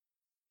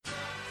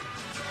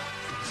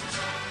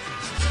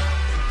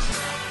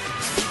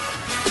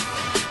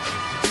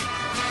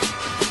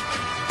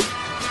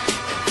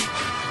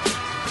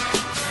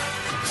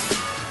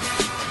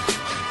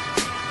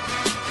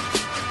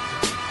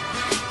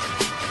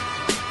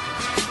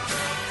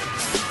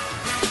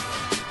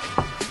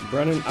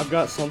Brennan, I've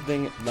got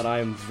something that I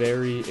am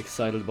very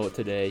excited about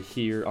today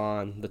here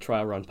on the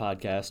Trial Run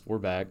podcast. We're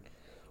back.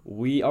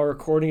 We are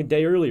recording a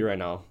day early right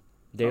now.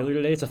 Day early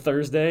today, it's a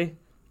Thursday.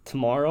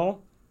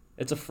 Tomorrow,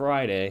 it's a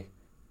Friday.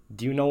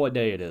 Do you know what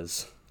day it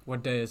is?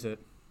 What day is it?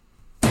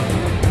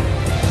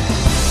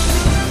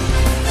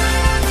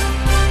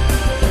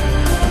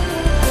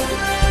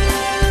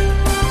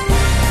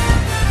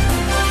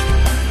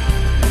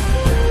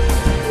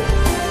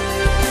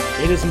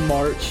 It is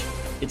March.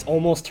 It's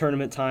almost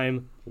tournament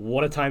time.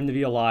 What a time to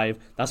be alive.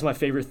 That's my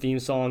favorite theme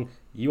song.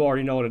 You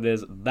already know what it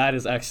is. That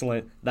is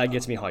excellent. That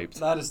gets me hyped.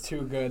 That is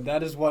too good.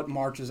 That is what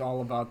March is all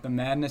about. The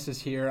madness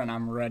is here, and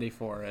I'm ready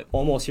for it.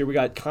 Almost here. We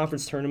got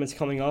conference tournaments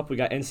coming up. We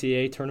got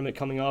NCAA tournament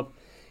coming up.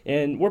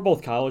 And we're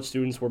both college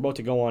students. We're about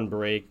to go on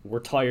break.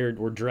 We're tired.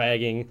 We're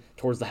dragging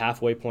towards the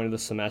halfway point of the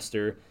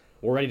semester.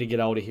 We're ready to get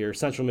out of here.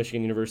 Central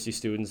Michigan University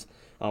students.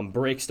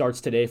 Break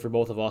starts today for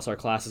both of us. Our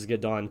classes get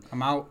done.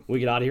 I'm out. We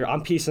get out of here.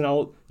 I'm peacing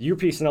out. You're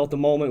peacing out the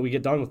moment we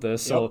get done with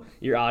this. So Yep.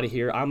 You're out of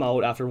here. I'm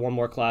out after one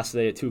more class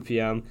today at 2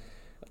 p.m.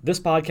 This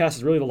podcast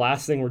is really the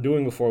last thing we're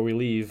doing before we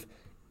leave.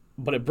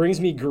 But it brings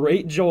me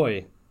great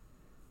joy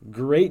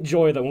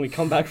that when we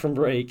come back from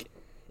break,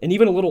 and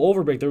even a little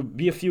over break, there will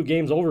be a few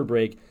games over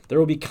break, there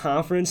will be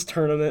conference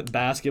tournament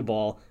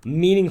basketball,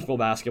 meaningful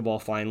basketball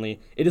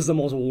finally. It is the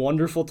most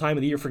wonderful time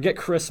of the year. Forget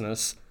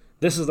Christmas.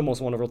 This is the most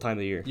wonderful time of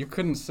the year. You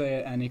couldn't say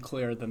it any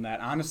clearer than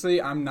that.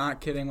 Honestly, I'm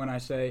not kidding when I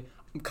say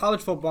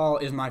college football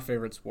is my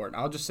favorite sport.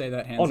 I'll just say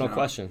that hands down. Oh, no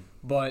question.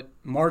 But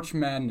March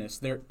Madness,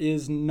 there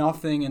is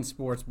nothing in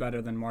sports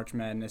better than March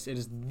Madness. It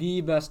is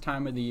the best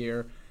time of the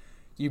year.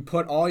 You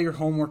put all your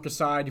homework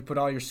aside. You put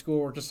all your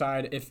schoolwork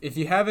aside. If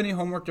you have any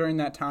homework during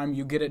that time,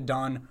 you get it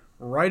done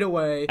right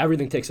away.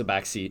 Everything takes a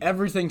back seat.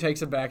 Everything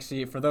takes a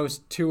backseat for those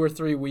 2 or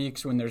 3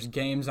 weeks when there's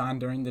games on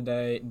during the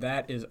day.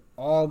 That is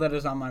all that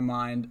is on my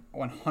mind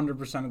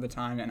 100% of the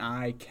time, and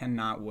I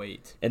cannot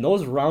wait. And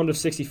those round of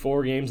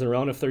 64 games and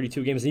round of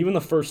 32 games, even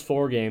the first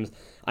 4 games,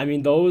 I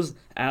mean, those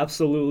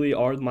absolutely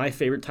are my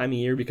favorite time of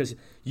year because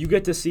you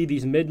get to see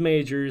these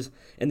mid-majors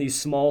and these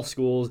small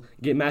schools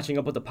get matching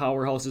up with the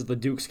powerhouses, the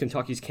Dukes,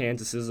 Kentuckys,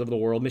 Kansases of the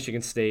world,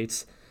 Michigan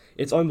States.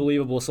 It's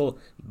unbelievable. So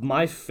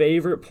my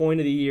favorite point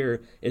of the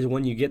year is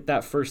when you get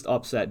that first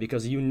upset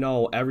because you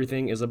know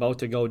everything is about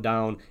to go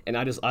down, and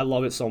I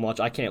love it so much.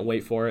 I can't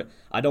wait for it.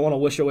 I don't want to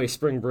wish away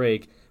spring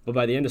break, but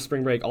by the end of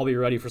spring break, I'll be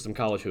ready for some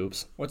college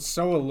hoops. What's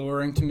so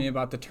alluring to me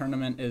about the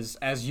tournament is,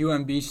 as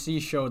UMBC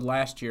showed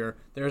last year,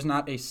 there's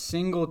not a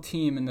single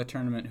team in the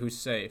tournament who's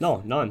safe.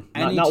 No, none.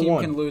 Any not team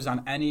one. can lose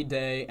on any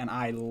day, and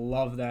I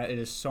love that. It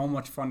is so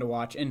much fun to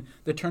watch. And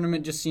the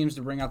tournament just seems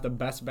to bring out the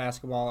best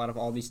basketball out of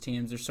all these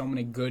teams. There's so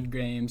many good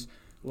games,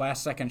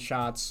 last-second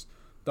shots,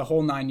 the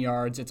whole 9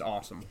 yards. It's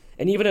awesome.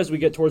 And even as we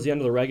get towards the end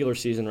of the regular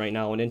season right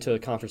now and into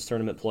conference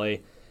tournament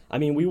play, I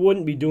mean, we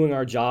wouldn't be doing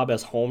our job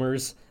as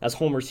homers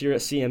here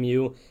at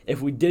CMU,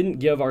 if we didn't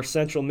give our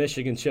Central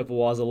Michigan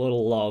Chippewas a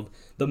little love.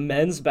 The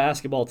men's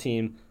basketball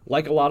team,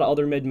 like a lot of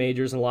other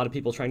mid-majors and a lot of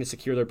people trying to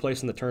secure their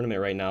place in the tournament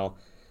right now,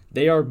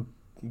 they are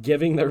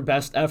giving their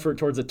best effort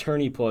towards a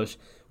tourney push,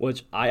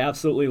 which I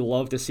absolutely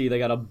love to see. They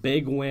got a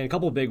big win, a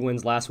couple big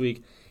wins last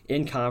week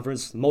in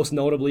conference, most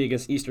notably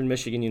against Eastern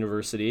Michigan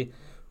University,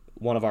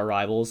 one of our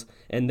rivals,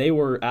 and they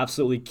were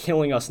absolutely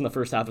killing us in the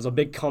first half. It was a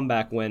big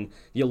comeback win.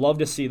 You love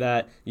to see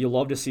that. You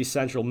love to see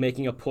Central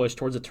making a push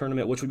towards a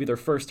tournament, which would be their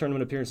first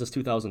tournament appearance since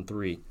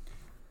 2003.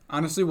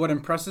 Honestly, what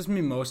impresses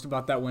me most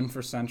about that win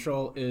for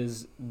Central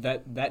is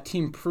that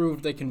team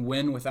proved they can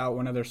win without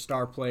one of their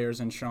star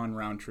players in Sean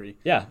Roundtree.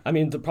 Yeah, I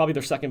mean, probably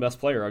their second best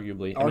player,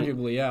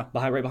 arguably. Yeah.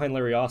 Right behind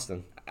Larry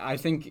Austin. I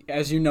think,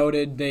 as you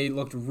noted, they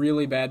looked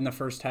really bad in the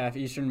first half.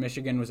 Eastern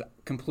Michigan was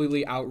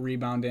completely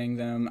out-rebounding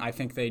them. I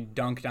think they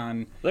dunked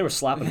on... They were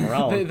slapping them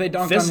around. they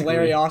dunked physically on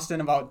Larry Austin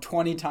about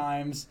 20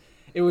 times.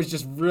 It was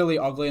just really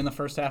ugly in the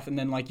first half, and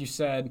then, like you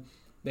said,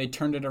 they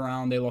turned it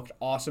around. They looked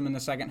awesome in the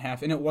second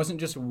half, and it wasn't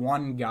just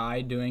one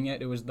guy doing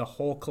it. It was the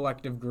whole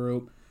collective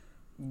group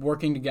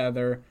working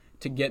together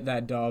to get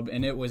that dub,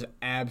 and it was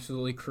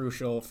absolutely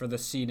crucial for the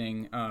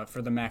seeding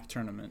for the MAC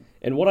tournament.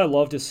 And what I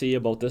love to see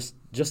about this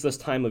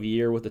time of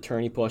year with the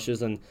tourney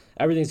pushes and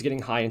everything's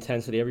getting high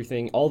intensity,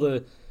 all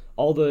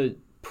the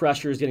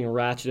pressure is getting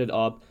ratcheted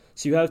up.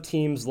 So you have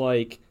teams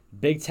like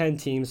Big Ten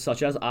teams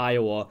such as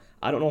Iowa.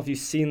 I don't know if you've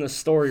seen this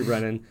story,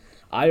 Brennan.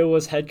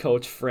 Iowa's head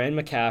coach, Fran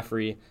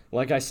McCaffrey,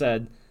 like I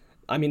said,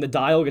 I mean, the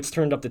dial gets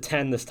turned up to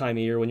 10 this time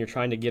of year when you're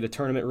trying to get a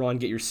tournament run,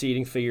 get your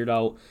seeding figured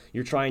out.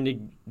 You're trying to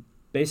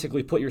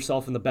basically put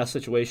yourself in the best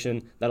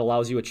situation that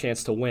allows you a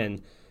chance to win.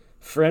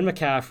 Fran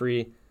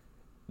McCaffrey,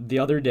 the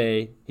other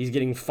day, he's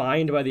getting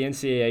fined by the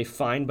NCAA,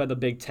 fined by the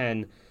Big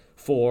Ten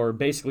for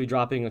basically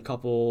dropping a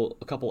couple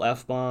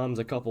F-bombs,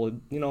 a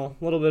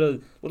little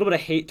bit of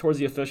hate towards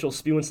the officials,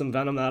 spewing some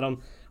venom at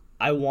them.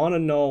 I want to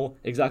know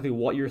exactly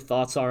what your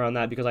thoughts are on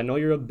that because I know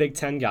you're a Big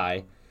Ten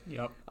guy.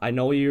 Yep. I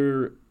know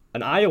you're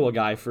an Iowa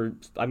guy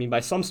by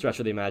some stretch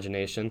of the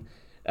imagination,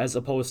 as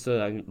opposed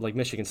to like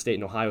Michigan State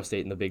and Ohio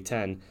State in the Big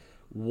Ten.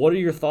 What are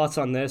your thoughts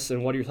on this,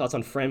 and what are your thoughts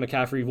on Fran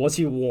McCaffery? Was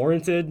he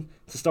warranted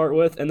to start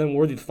with, and then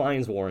were the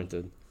fines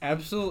warranted?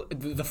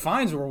 Absolutely, the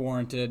fines were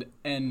warranted,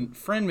 and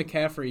Fran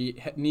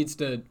McCaffery needs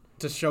to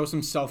show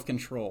some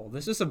self-control.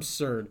 This is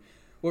absurd.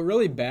 What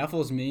really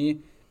baffles me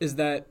is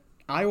that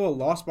Iowa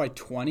lost by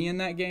 20 in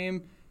that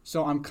game,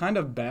 so I'm kind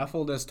of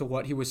baffled as to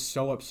what he was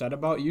so upset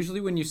about.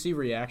 Usually when you see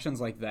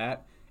reactions like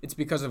that, it's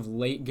because of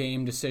late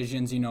game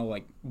decisions,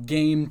 like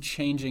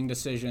game-changing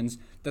decisions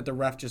that the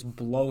ref just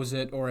blows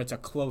it, or it's a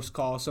close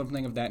call,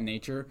 something of that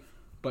nature.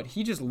 But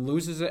he just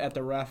loses it at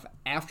the ref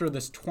after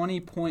this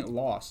 20-point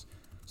loss.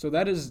 So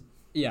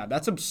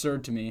that's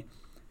absurd to me.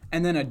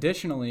 And then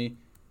additionally,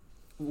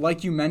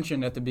 like you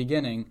mentioned at the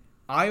beginning,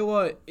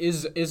 Iowa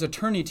is a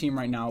tourney team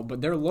right now,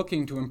 but they're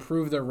looking to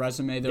improve their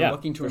resume. They're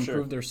looking to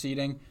improve their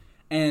seeding.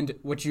 And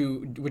what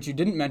you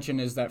didn't mention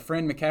is that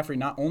Fran McCaffery,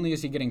 not only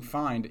is he getting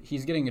fined,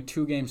 he's getting a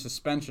 2-game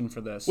suspension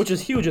for this. Which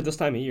is huge at this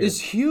time of year. It's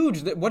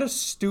huge. What a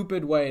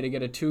stupid way to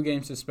get a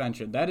 2-game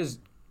suspension. That is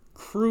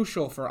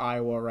crucial for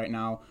Iowa right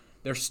now.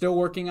 They're still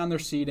working on their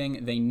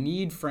seeding. They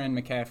need Fran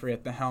McCaffery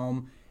at the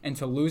helm. And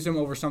to lose him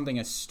over something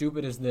as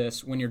stupid as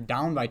this, when you're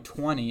down by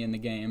 20 in the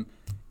game,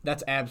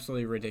 that's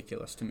absolutely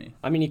ridiculous to me.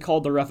 I mean, he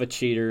called the ref a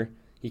cheater.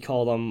 He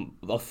called him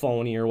a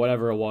phony or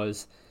whatever it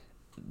was.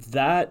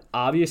 That,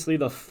 obviously,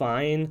 the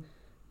fine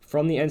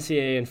from the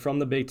NCAA and from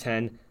the Big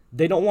Ten,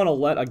 they don't want to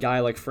let a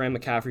guy like Fran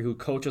McCaffery, who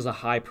coaches a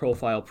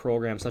high-profile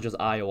program such as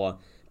Iowa,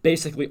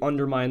 basically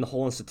undermine the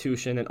whole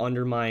institution and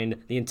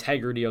undermine the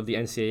integrity of the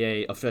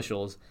NCAA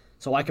officials.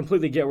 So I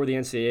completely get where the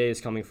NCAA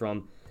is coming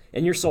from.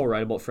 And you're so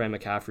right about Fran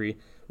McCaffery.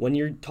 When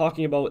you're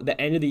talking about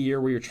the end of the year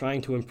where you're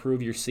trying to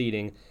improve your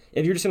seeding,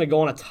 if you're just going to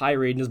go on a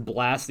tirade and just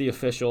blast the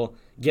official,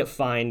 get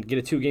fined, get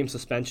a 2-game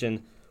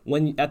suspension,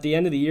 when at the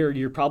end of the year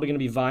you're probably going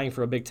to be vying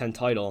for a Big Ten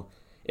title,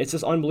 it's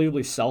just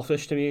unbelievably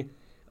selfish to me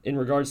in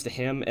regards to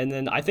him. And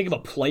then I think if a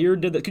player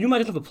did that, can you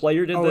imagine if a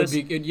player did this?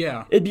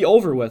 It'd be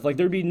over with. Like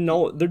there'd be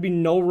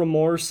no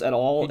remorse at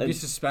all. He'd be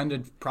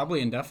suspended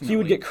probably indefinitely. He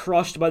would get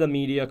crushed by the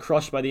media,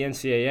 crushed by the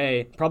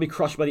NCAA, probably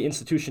crushed by the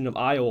institution of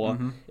Iowa.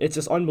 Mm-hmm. It's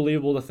just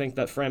unbelievable to think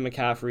that Fran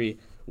McCaffery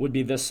would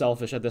be this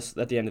selfish at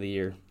the end of the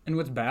year. And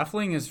what's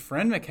baffling is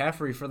Fran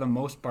McCaffery, for the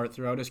most part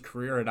throughout his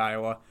career at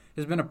Iowa,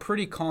 has been a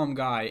pretty calm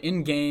guy.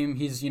 In game,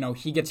 he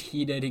gets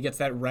heated, he gets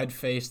that red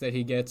face that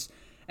he gets,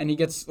 and he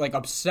gets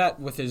upset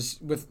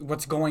with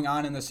what's going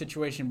on in the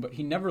situation, but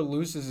he never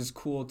loses his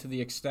cool to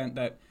the extent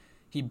that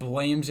he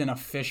blames an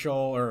official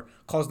or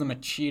calls them a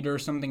cheater,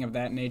 something of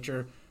that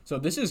nature. So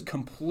this is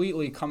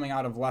completely coming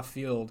out of left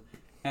field,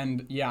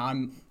 and yeah,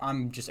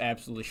 I'm just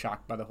absolutely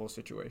shocked by the whole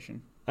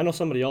situation. I know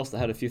somebody else that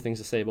had a few things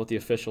to say about the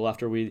official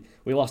after we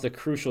lost a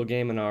crucial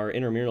game in our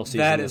intramural season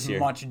this year.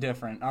 That is much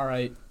different. All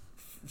right,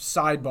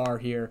 sidebar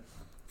here.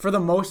 For the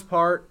most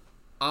part,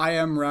 I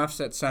am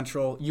refs at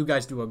Central. You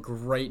guys do a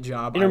great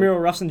job. Intramural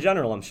refs in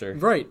general, I'm sure.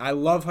 Right. I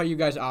love how you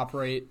guys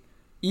operate.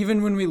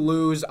 Even when we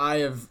lose, I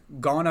have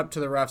gone up to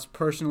the refs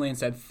personally and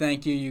said,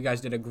 thank you. You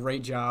guys did a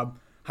great job.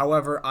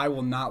 However, I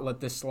will not let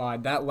this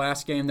slide. That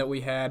last game that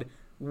we had,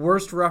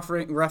 worst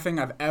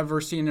reffing I've ever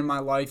seen in my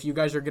life. You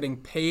guys are getting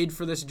paid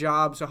for this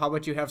job, so how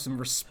about you have some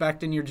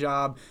respect in your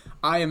job?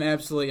 I am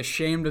absolutely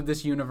ashamed of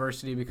this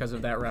university because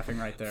of that reffing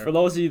right there. For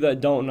those of you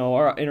that don't know,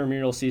 our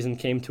intramural season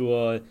came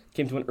to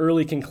an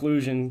early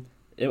conclusion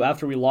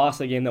after we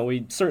lost a game that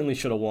we certainly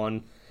should have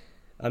won.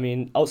 I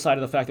mean, outside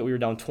of the fact that we were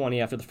down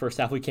 20 after the first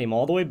half, we came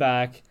all the way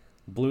back,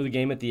 blew the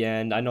game at the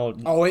end. I know.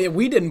 Oh,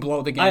 we didn't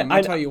blow the game.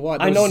 I'll tell you what.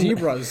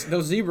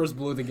 Those zebras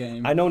blew the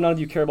game. I know none of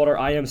you care about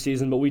our IM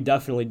season, but we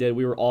definitely did.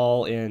 We were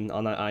all in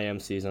on that IM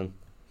season.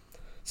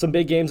 Some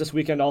big games this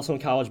weekend also in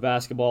college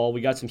basketball.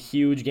 We got some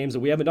huge games that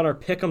we haven't done our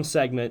pick'em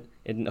segment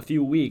in a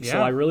few weeks,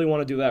 so I really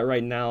want to do that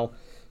right now.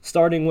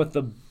 Starting with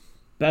the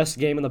best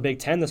game in the Big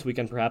Ten this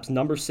weekend, perhaps,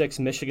 number 6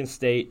 Michigan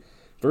State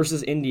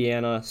versus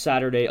Indiana,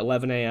 Saturday,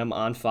 11 a.m.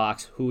 on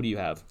Fox. Who do you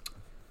have?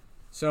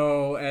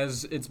 So,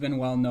 as it's been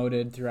well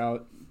noted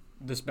throughout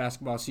this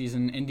basketball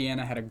season,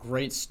 Indiana had a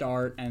great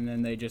start, and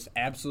then they just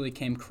absolutely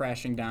came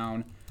crashing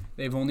down.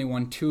 They've only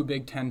won 2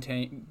 Big Ten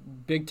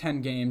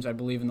games, I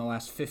believe, in the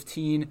last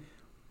 15.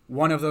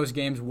 One of those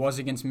games was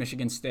against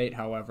Michigan State,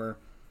 however.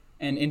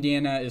 And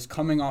Indiana is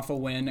coming off a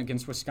win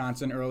against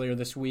Wisconsin earlier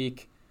this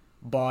week,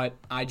 but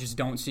I just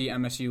don't see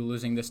MSU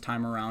losing this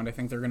time around. I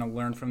think they're going to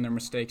learn from their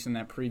mistakes in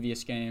that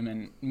previous game,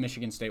 and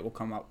Michigan State will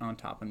come out on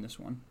top in this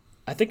one.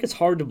 I think it's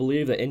hard to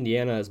believe that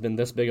Indiana has been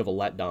this big of a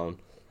letdown.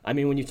 I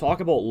mean, when you talk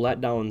about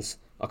letdowns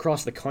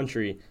across the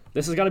country,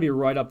 this has got to be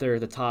right up there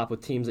at the top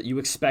with teams that you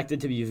expected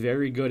to be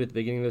very good at the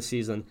beginning of the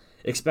season,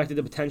 expected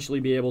to potentially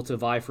be able to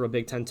vie for a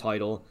Big Ten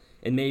title,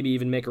 and maybe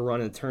even make a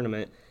run in the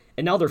tournament.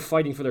 And now they're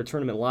fighting for their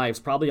tournament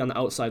lives, probably on the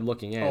outside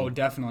looking in. Oh,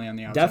 definitely on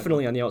the outside.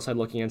 Definitely on the outside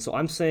looking in. So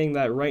I'm saying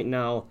that right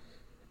now,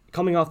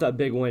 coming off that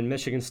big win,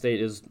 Michigan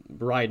State is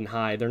riding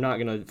high.Ey're not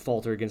going to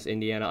falter against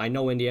Indiana. I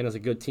know Indiana's a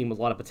good team with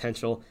a lot of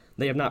potential.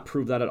 They have not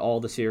proved that at all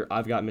this year.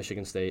 I've got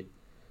Michigan State.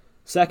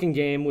 Second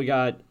game, we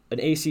got an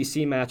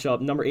ACC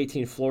matchup, number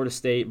 18 Florida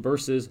State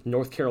versus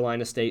North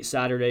Carolina State,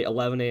 Saturday,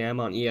 11 a.m.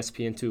 on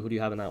ESPN2. Who do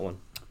you have in that one?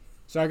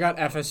 So I got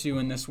FSU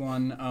in this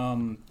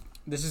one.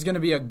 This is going to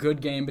be a good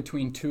game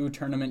between two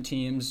tournament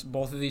teams.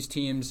 Both of these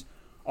teams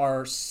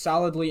are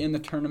solidly in the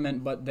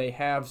tournament, but they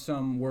have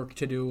some work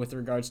to do with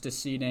regards to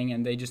seeding,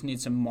 and they just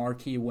need some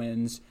marquee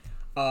wins.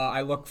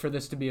 I look for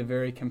this to be a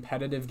very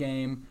competitive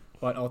game,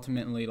 but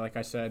ultimately, like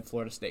I said,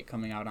 Florida State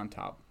coming out on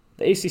top.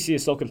 The ACC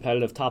is so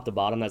competitive top to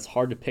bottom that's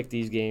hard to pick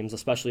these games,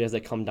 especially as they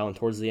come down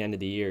towards the end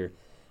of the year.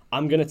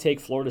 I'm going to take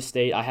Florida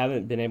State. I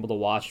haven't been able to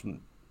watch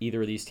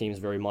either of these teams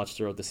very much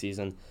throughout the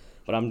season,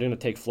 but I'm going to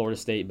take Florida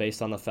State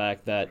based on the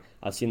fact that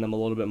I've seen them a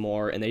little bit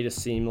more, and they just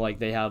seem like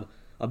they have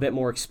a bit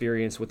more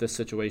experience with this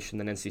situation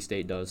than NC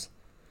State does.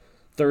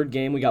 Third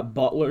game, we got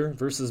Butler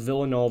versus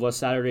Villanova,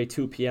 Saturday,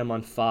 2 p.m.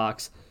 on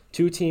Fox.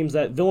 Two teams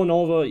that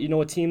Villanova,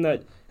 a team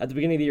that at the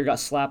beginning of the year got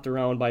slapped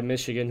around by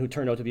Michigan, who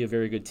turned out to be a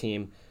very good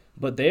team.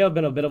 But they have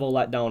been a bit of a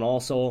letdown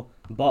also.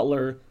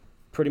 Butler,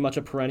 pretty much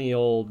a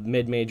perennial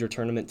mid-major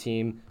tournament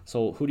team.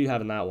 So who do you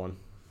have in that one?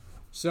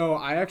 So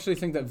I actually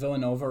think that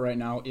Villanova right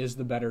now is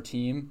the better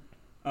team.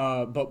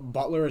 But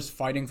Butler is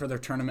fighting for their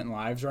tournament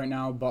lives right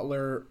now.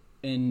 Butler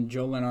in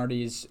Joe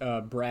Lunardi's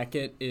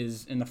bracket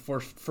is in the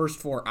first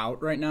four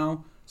out right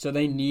now. So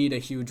they need a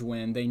huge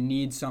win. They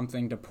need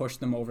something to push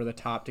them over the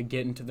top to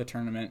get into the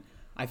tournament.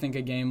 I think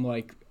a game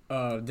like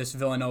this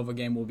Villanova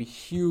game will be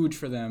huge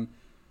for them.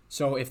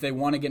 So if they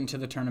want to get into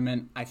the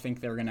tournament, I think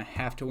they're going to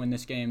have to win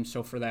this game.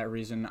 So for that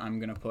reason, I'm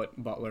going to put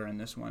Butler in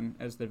this one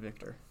as the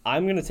victor.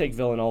 I'm going to take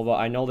Villanova.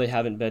 I know they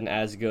haven't been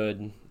as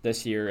good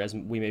this year as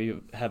we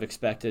maybe have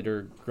expected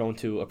or grown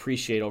to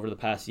appreciate over the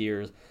past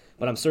years,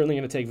 but I'm certainly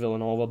going to take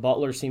Villanova.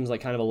 Butler seems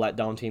like kind of a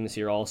letdown team this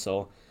year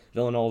also.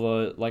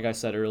 Villanova, like I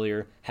said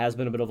earlier, has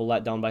been a bit of a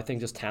letdown, but I think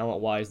just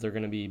talent-wise, they're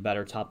going to be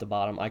better top to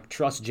bottom. I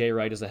trust Jay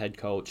Wright as a head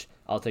coach.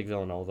 I'll take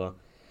Villanova.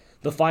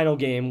 The final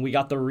game, we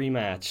got the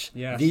rematch.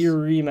 Yes. The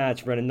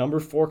rematch, Brennan.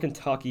 Number 4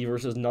 Kentucky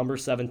versus number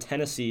 7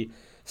 Tennessee.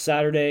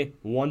 Saturday,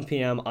 1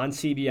 p.m. on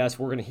CBS.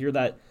 We're going to hear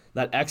that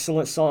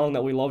excellent song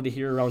that we love to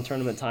hear around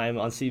tournament time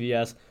on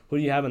CBS. Who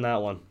do you have in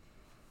that one?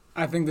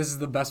 I think this is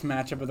the best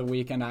matchup of the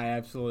weekend. I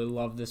absolutely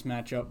love this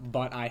matchup,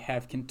 but I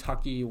have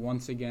Kentucky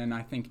once again.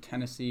 I think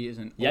Tennessee is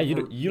an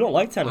you don't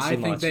like Tennessee much.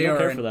 I think they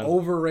are an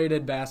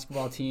overrated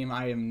basketball team.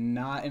 I am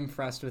not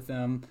impressed with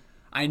them.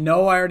 I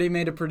know I already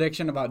made a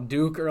prediction about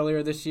Duke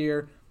earlier this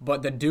year,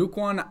 but the Duke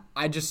one,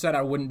 I just said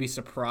I wouldn't be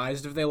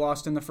surprised if they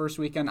lost in the first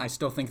weekend. I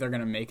still think they're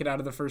going to make it out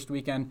of the first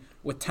weekend.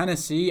 With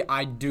Tennessee,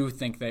 I do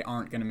think they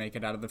aren't going to make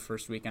it out of the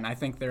first weekend. I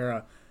think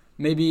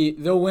maybe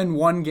they'll win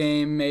one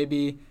game,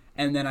 maybe,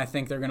 and then I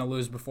think they're going to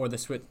lose before the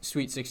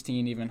Sweet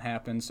 16 even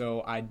happens.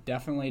 So I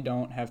definitely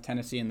don't have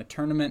Tennessee in the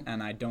tournament,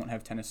 and I don't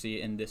have Tennessee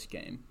in this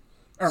game.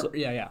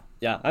 Yeah,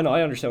 I know.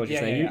 I understand what you're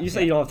saying. You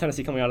say you don't have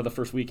Tennessee coming out of the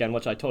first weekend,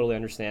 which I totally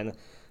understand.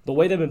 The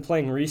way they've been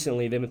playing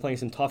recently, they've been playing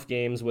some tough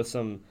games with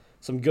some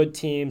good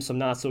teams, some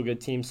not so good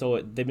teams.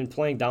 So they've been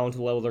playing down to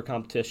the level of their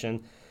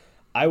competition.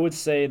 I would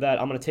say that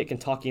I'm going to take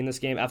Kentucky in this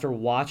game after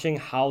watching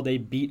how they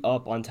beat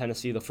up on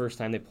Tennessee the first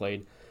time they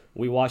played.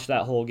 We watched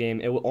that whole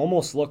game. It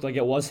almost looked like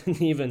it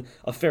wasn't even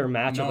a fair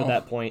matchup at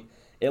that point.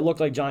 It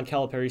looked like John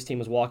Calipari's team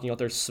was walking out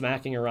there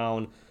smacking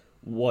around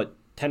what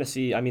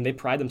Tennessee, they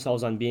pride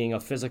themselves on being a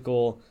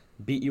physical,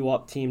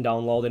 beat-you-up team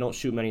down low. They don't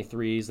shoot many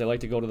threes. They like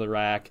to go to the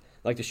rack,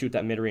 like to shoot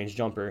that mid-range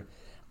jumper.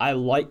 I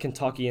like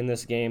Kentucky in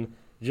this game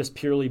just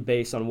purely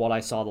based on what I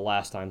saw the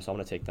last time, so I'm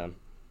going to take them.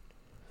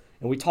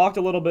 And we talked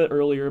a little bit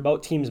earlier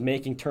about teams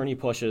making tourney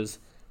pushes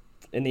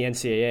in the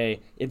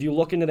NCAA. If you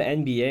look into the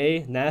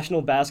NBA,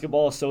 National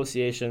Basketball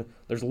Association,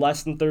 there's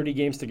less than 30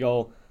 games to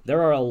go.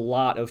 There are a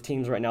lot of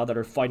teams right now that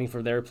are fighting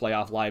for their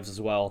playoff lives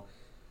as well.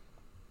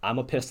 I'm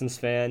a Pistons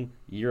fan.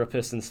 You're a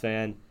Pistons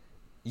fan.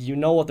 You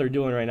know what they're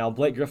doing right now.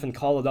 Blake Griffin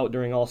called it out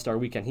during All-Star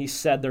Weekend. He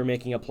said they're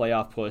making a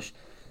playoff push.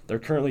 They're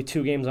currently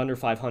 2 games under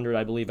 500,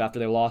 I believe, after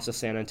they lost to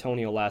San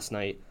Antonio last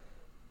night.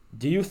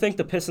 Do you think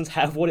the Pistons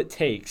have what it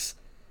takes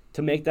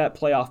to make that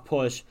playoff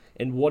push?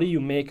 And what do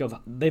you make of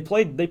they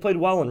played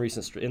well in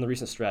the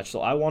recent stretch?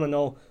 So I want to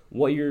know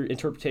what your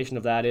interpretation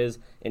of that is,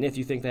 and if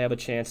you think they have a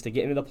chance to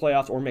get into the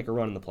playoffs or make a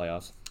run in the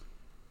playoffs.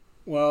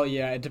 Well,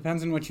 yeah, it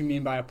depends on what you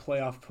mean by a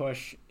playoff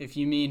push. If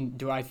you mean,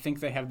 do I think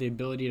they have the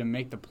ability to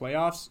make the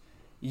playoffs?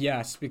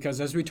 Yes, because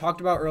as we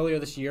talked about earlier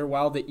this year,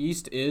 while the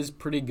East is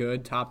pretty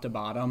good top to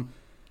bottom,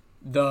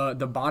 the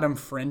bottom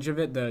fringe of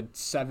it, the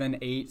 7,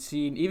 8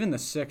 seed, even the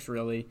 6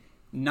 really,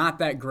 not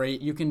that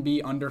great. You can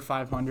be under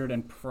 500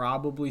 and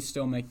probably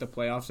still make the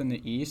playoffs in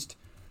the East.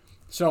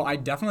 So I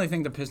definitely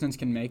think the Pistons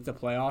can make the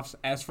playoffs.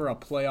 As for a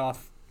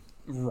playoff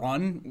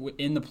run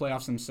in the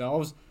playoffs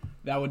themselves,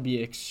 that would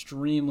be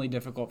extremely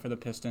difficult for the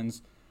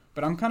Pistons.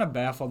 But I'm kind of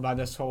baffled by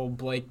this whole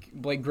Blake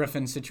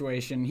Griffin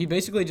situation. He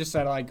basically just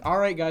said, all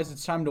right, guys,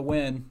 it's time to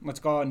win. Let's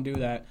go out and do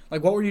that.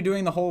 What were you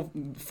doing the whole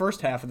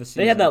first half of the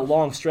season? They had that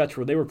long stretch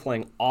where they were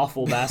playing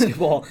awful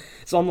basketball.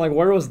 So I'm like,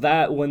 where was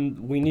that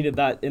when we needed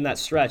that in that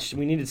stretch?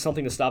 We needed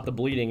something to stop the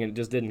bleeding, and it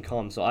just didn't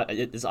come. So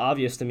it's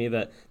obvious to me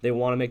that they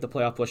want to make the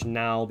playoff push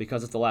now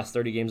because it's the last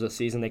 30 games of the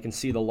season. They can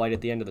see the light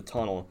at the end of the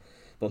tunnel.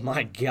 But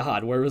my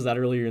God, where was that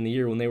earlier in the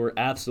year when they were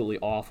absolutely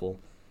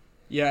awful?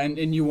 Yeah,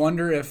 and you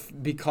wonder if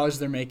because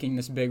they're making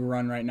this big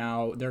run right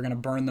now, they're going to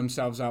burn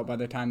themselves out by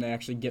the time they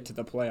actually get to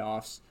the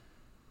playoffs.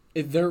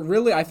 They're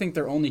really, I think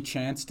their only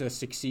chance to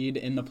succeed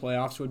in the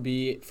playoffs would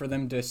be for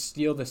them to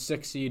steal the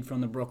 6th seed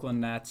from the Brooklyn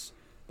Nets.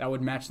 That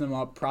would match them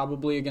up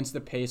probably against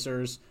the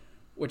Pacers,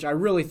 which I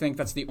really think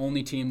that's the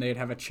only team they'd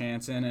have a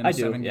chance in a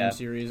 7-game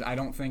series. I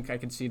don't think I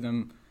could see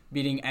them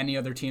beating any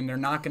other team. They're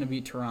not going to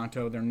beat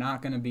Toronto. They're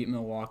not going to beat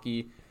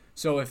Milwaukee.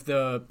 So if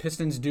the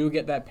Pistons do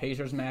get that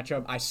Pacers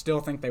matchup, I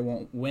still think they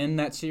won't win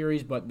that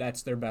series, but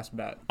that's their best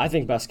bet. I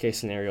think best case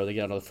scenario, they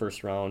get out of the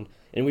first round.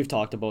 And we've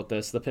talked about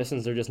this. The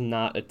Pistons are just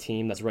not a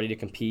team that's ready to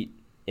compete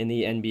in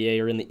the NBA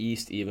or in the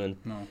East even.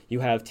 No. You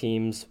have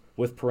teams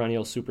with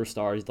perennial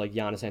superstars like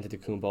Giannis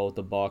Antetokounmpo with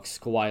the Bucks,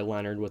 Kawhi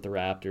Leonard with the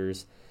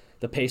Raptors.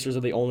 The Pacers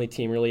are the only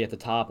team really at the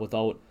top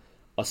without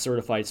a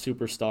certified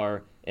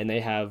superstar, and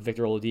they have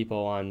Victor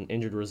Oladipo on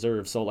injured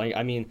reserve. So,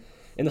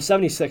 in the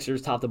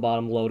 76ers, top to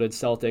bottom loaded,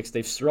 Celtics,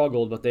 they've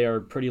struggled, but they are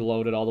pretty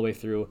loaded all the way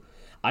through.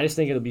 I just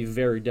think it'll be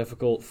very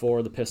difficult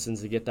for the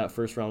Pistons to get that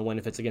first round win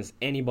if it's against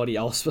anybody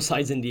else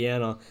besides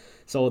Indiana.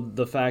 So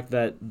the fact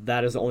that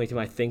that is the only team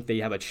I think they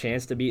have a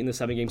chance to beat in the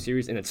 7-game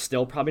series, and it's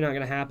still probably not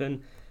going to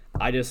happen,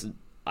 I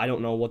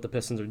don't know what the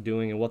Pistons are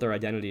doing and what their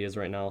identity is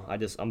right now.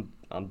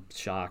 I'm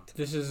shocked.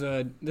 This is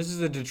a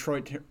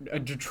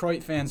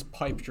Detroit fan's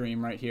pipe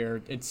dream right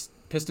here.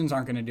 Pistons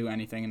aren't going to do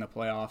anything in the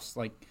playoffs.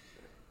 Like,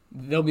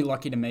 they'll be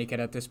lucky to make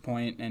it at this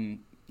point, and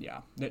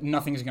yeah,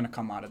 nothing's going to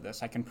come out of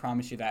this. I can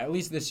promise you that. At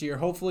least this year,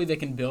 hopefully they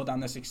can build on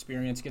this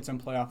experience, get some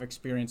playoff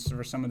experience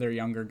for some of their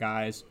younger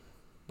guys,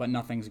 but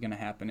nothing's going to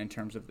happen in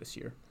terms of this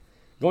year.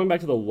 Going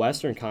back to the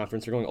Western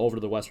Conference, or going over to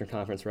the Western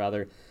Conference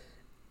rather,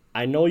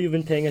 I know you've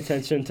been paying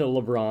attention to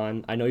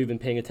LeBron. I know you've been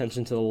paying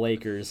attention to the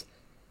Lakers.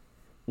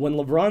 When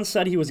LeBron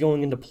said he was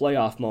going into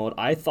playoff mode,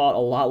 I thought a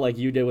lot like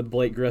you did with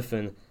Blake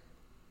Griffin.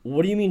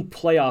 What do you mean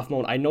playoff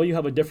mode? I know you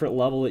have a different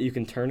level that you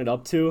can turn it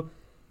up to,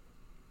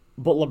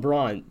 but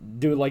LeBron,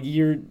 dude, like,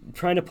 you're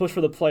trying to push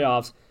for the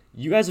playoffs.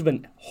 You guys have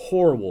been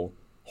horrible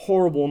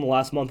in the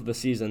last month of the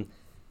season.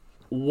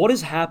 What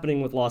is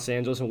happening with Los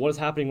Angeles and what is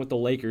happening with the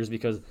Lakers?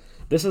 Because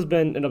this has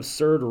been an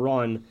absurd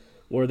run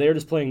where they're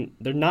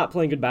not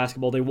playing good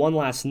basketball. They won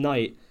last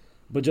night,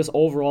 but just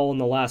overall in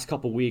the last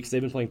couple weeks,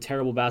 they've been playing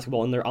terrible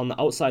basketball, and they're on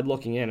the outside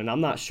looking in, and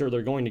I'm not sure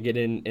they're going to get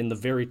in the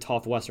very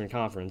tough Western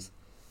Conference.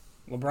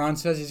 LeBron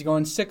says he's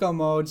going sicko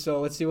mode,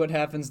 so let's see what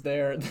happens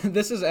there.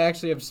 This is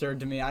actually absurd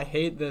to me. I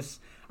hate this.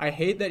 I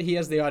hate that he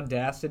has the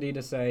audacity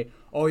to say,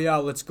 oh, yeah,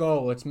 let's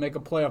go. Let's make a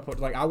playoff.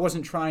 Like, I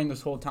wasn't trying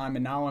this whole time,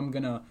 and now I'm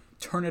going to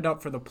turn it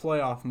up for the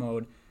playoff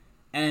mode.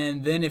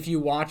 And then if you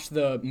watch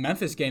the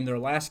Memphis game,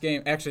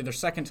 their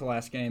second to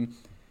last game,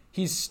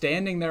 he's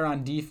standing there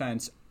on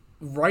defense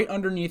right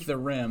underneath the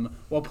rim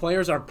while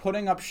players are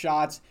putting up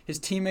shots. His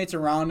teammates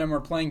around him are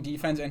playing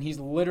defense, and he's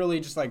literally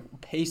just like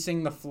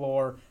pacing the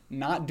floor,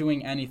 not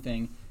doing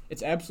anything.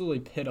 It's absolutely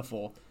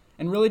pitiful.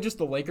 And really just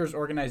the Lakers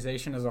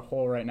organization as a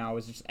whole right now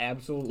is just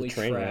absolutely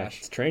trash.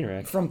 It's train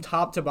wreck. From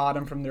top to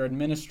bottom, from their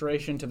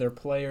administration to their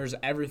players,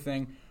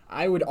 everything.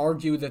 I would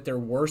argue that they're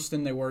worse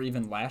than they were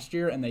even last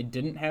year, and they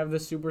didn't have the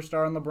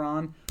superstar in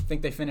LeBron. I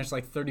think they finished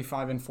like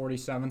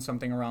 35-47,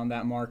 something around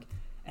that mark.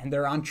 And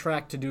they're on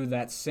track to do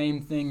that same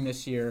thing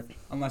this year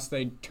unless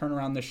they turn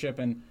around the ship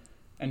and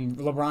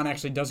LeBron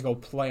actually does go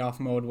playoff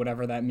mode,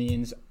 whatever that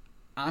means.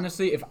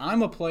 Honestly, if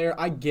I'm a player,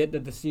 I get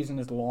that the season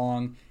is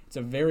long. It's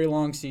a very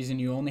long season.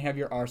 You only have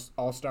your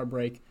All-Star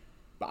break.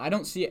 But I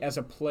don't see it as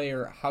a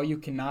player how you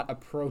cannot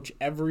approach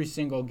every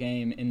single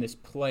game in this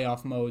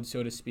playoff mode,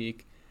 so to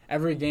speak.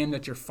 Every game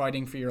that you're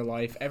fighting for your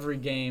life, every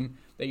game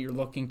that you're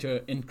looking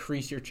to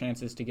increase your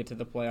chances to get to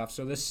the playoffs.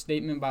 So this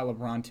statement by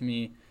LeBron to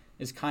me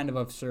is kind of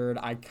absurd.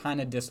 I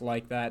kind of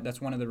dislike that. That's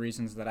one of the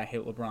reasons that I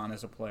hate LeBron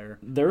as a player.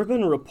 There have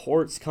been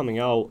reports coming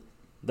out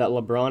that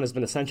LeBron has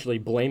been essentially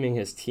blaming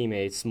his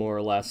teammates more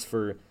or less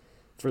for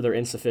their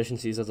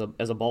insufficiencies as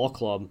a ball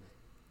club.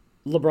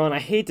 LeBron, I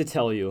hate to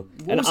tell you.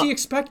 What was he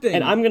expecting?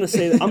 And I'm gonna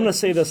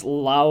say this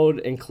loud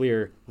and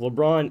clear.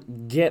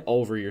 LeBron, get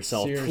over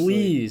yourself. Seriously.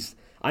 Please.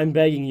 I'm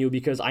begging you,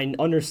 because I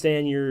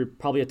understand you're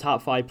probably a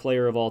top 5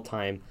 player of all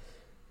time.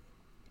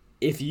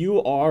 If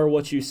you are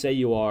what you say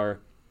you are,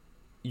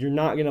 you're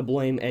not going to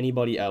blame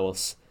anybody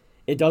else.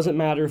 It doesn't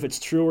matter if it's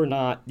true or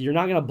not. You're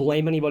not going to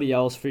blame anybody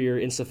else for your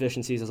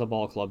insufficiencies as a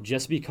ball club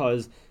just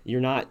because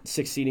you're not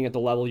succeeding at the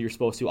level you're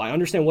supposed to. I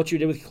understand what you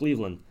did with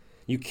Cleveland.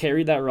 You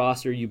carried that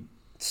roster. You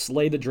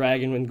slayed the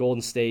dragon in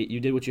Golden State. You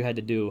did what you had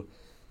to do.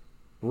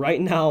 Right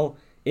now,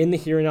 in the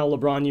here and now,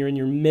 LeBron, you're in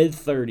your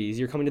mid-30s.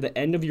 You're coming to the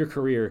end of your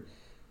career.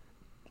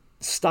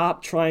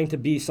 Stop trying to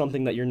be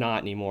something that you're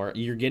not anymore.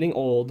 You're getting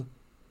old.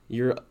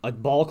 You're a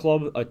ball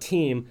club, a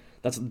team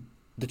that's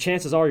the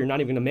chances are you're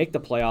not even going to make the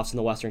playoffs in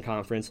the Western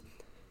Conference.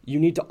 You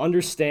need to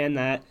understand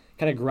that,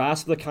 kind of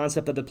grasp the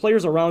concept that the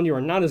players around you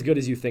are not as good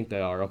as you think they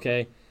are,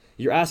 okay?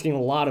 You're asking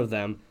a lot of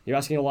them. You're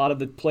asking a lot of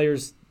the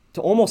players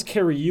to almost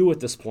carry you at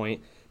this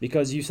point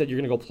because you said you're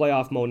going to go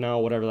playoff mode now,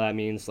 whatever that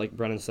means, like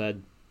Brennan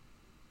said.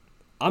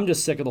 I'm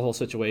just sick of the whole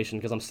situation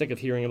because I'm sick of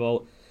hearing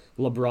about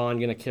LeBron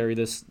going to carry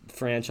this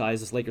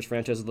Lakers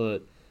franchise,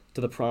 to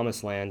the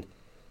promised land.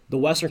 The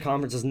Western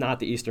Conference is not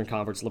the Eastern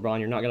Conference, LeBron.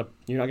 You're not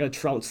gonna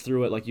trounce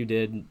through it like you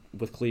did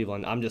with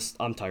Cleveland.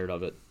 I'm tired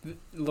of it.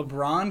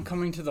 LeBron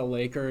coming to the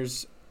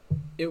Lakers,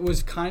 it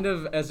was kind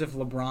of as if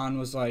LeBron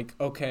was like,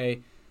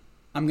 okay,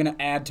 I'm going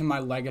to add to my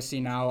legacy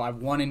now.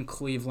 I've won in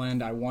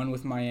Cleveland. I won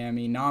with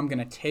Miami. Now I'm going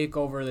to take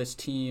over this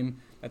team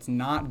that's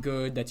not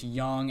good, that's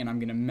young, and I'm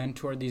going to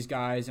mentor these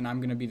guys, and I'm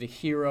going to be the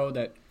hero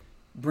that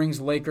brings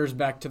Lakers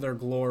back to their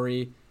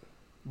glory.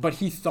 But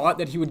he thought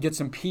that he would get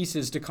some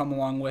pieces to come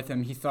along with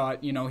him. He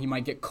thought, he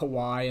might get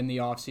Kawhi in the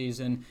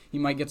offseason. He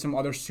might get some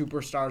other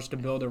superstars to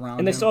build around him.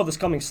 And they still have this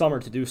coming summer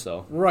to do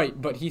so. Right,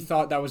 but he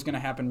thought that was going to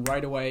happen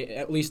right away.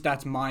 At least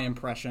that's my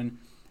impression.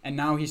 And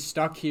now he's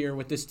stuck here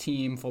with this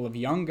team full of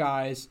young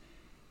guys.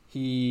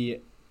 He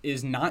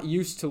is not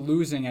used to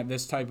losing at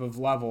this type of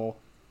level.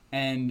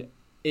 And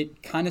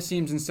it kind of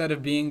seems, instead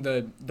of being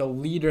the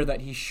leader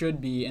that he should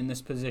be in this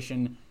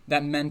position,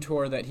 that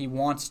mentor that he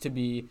wants to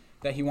be,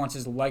 that he wants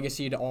his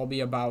legacy to all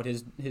be about,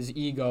 his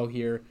ego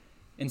here,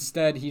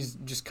 instead he's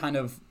just kind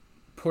of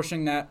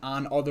pushing that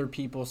on other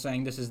people,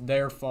 saying this is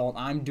their fault.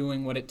 I'm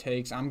doing what it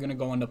takes. I'm going to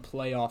go into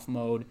playoff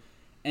mode.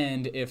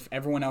 And if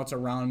everyone else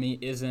around me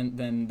isn't,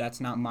 then that's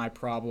not my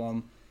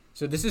problem.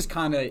 So this is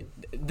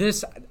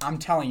I'm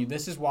telling you,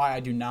 this is why I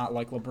do not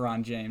like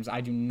LeBron James.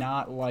 I do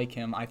not like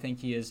him. I think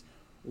he is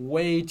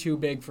way too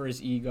big for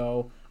his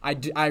ego.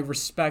 I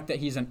respect that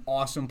he's an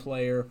awesome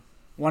player,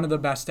 one of the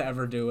best to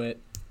ever do it.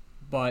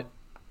 But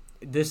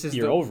this is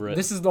over it.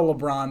 This is the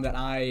LeBron that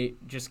I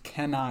just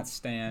cannot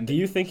stand. Do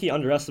you think he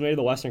underestimated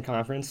the Western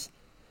Conference?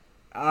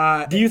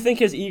 Do you think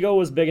his ego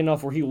was big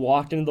enough where he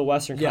walked into the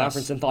Western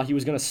Conference and thought he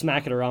was going to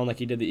smack it around like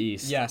he did the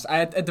East? Yes.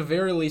 At the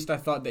very least, I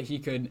thought that he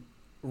could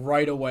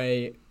right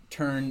away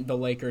turn the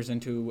Lakers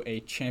into a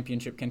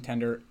championship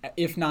contender.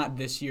 If not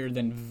this year,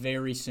 then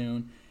very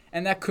soon.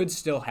 And that could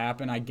still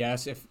happen, I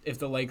guess, if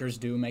the Lakers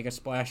do make a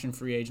splash in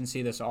free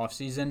agency this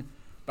offseason.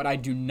 But I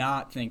do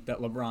not think that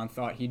LeBron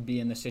thought he'd be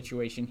in the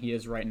situation he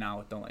is right now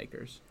with the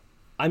Lakers.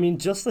 I mean,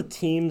 just the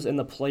teams and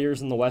the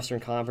players in the Western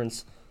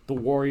Conference. The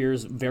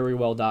Warriors, very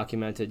well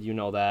documented, you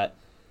know that.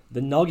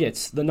 The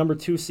Nuggets, the number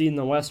 2 seed in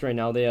the West right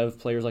now, they have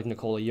players like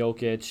Nikola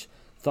Jokic,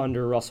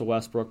 Thunder, Russell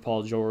Westbrook,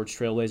 Paul George,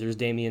 Trailblazers,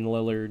 Damian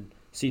Lillard,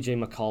 C.J.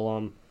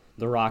 McCollum.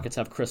 The Rockets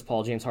have Chris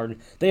Paul, James Harden.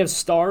 They have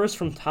stars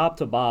from top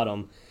to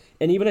bottom.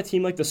 And even a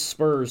team like the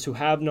Spurs, who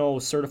have no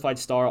certified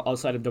star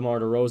outside of DeMar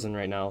DeRozan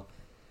right now,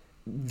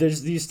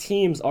 these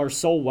teams are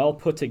so well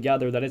put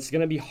together that it's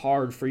going to be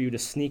hard for you to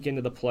sneak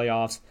into the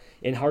playoffs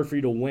and hard for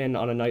you to win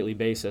on a nightly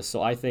basis.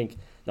 So I think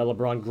that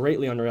LeBron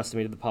greatly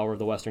underestimated the power of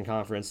the Western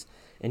Conference,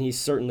 and he's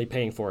certainly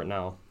paying for it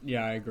now.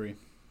 Yeah, I agree.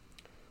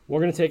 We're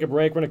going to take a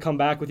break. We're going to come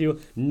back with you.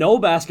 No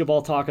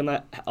basketball talk on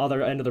that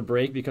other end of the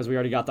break because we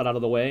already got that out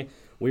of the way.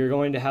 We are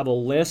going to have a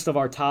list of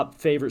our top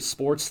favorite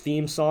sports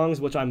theme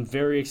songs, which I'm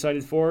very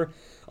excited for.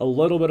 A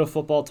little bit of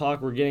football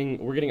talk. We're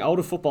getting out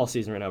of football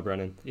season right now,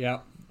 Brennan. Yeah.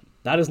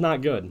 That is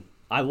not good.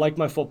 I like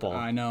my football.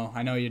 I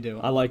know you do.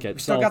 I like it.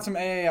 We still got some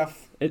AAF.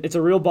 It's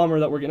a real bummer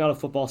that we're getting out of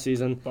football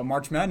season. But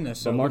March Madness.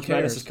 So but March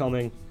Madness is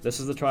coming. This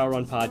is the Trial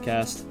Run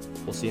Podcast.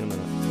 We'll see you in a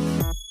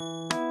minute.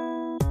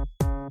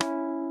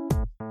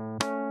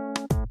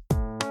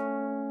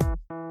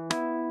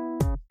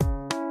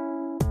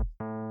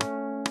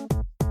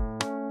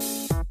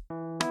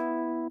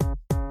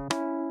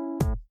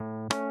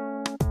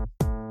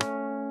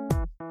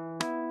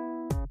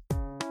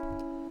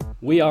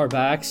 We are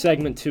back.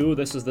 Segment 2.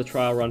 This is the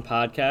Trial Run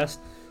Podcast.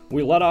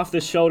 We let off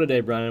this show today,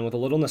 Brennan, with a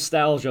little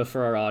nostalgia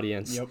for our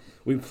audience. Yep.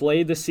 We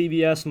played the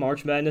CBS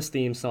March Madness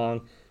theme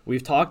song.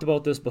 We've talked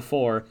about this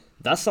before.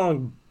 That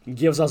song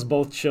gives us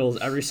both chills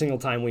every single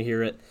time we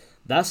hear it.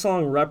 That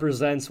song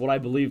represents what I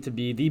believe to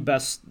be the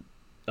best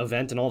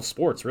event in all of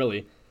sports,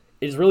 really.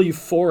 It is really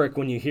euphoric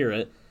when you hear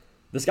it.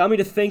 This got me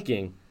to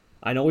thinking.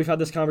 I know we've had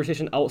this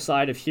conversation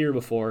outside of here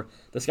before.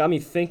 This got me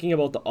thinking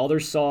about the other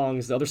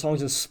songs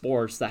in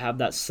sports that have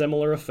that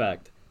similar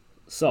effect.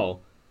 So,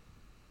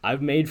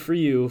 I've made for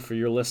you, for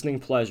your listening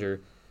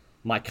pleasure,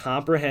 my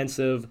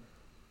comprehensive,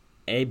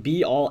 a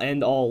be-all,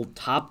 end-all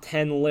top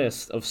 10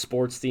 list of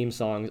sports theme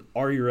songs.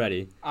 Are you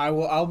ready?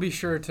 I'll be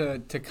sure to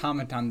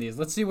comment on these.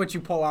 Let's see what you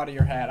pull out of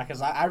your hat,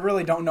 because I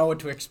really don't know what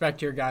to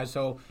expect here, guys.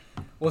 So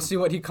we'll see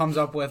what he comes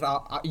up with.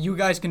 You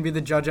guys can be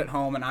the judge at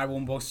home, and I will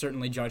most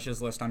certainly judge his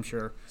list, I'm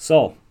sure.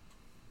 So,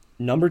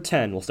 number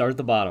 10. We'll start at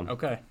the bottom.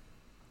 Okay.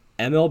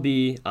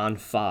 MLB on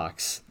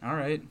Fox. All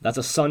right. That's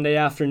a Sunday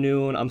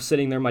afternoon. I'm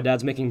sitting there. My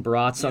dad's making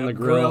brats on the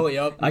grill.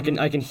 Yep. I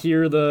can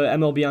hear the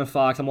MLB on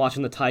Fox. I'm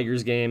watching the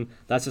Tigers game.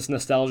 That's just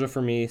nostalgia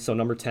for me. So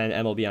number 10,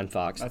 MLB on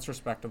Fox. That's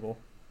respectable.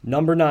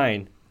 Number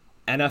 9,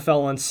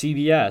 NFL on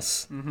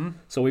CBS. Mm-hmm.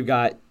 So we've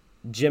got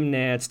Jim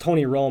Nantz,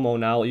 Tony Romo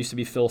now. It used to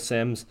be Phil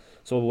Simms.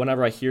 So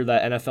whenever I hear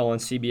that NFL on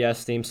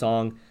CBS theme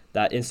song,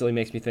 that instantly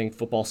makes me think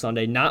Football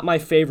Sunday. Not my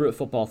favorite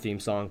football theme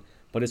song,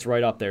 but it's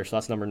right up there. So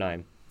that's number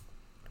 9.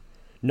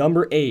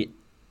 Number 8,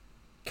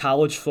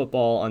 college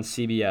football on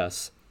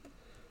CBS.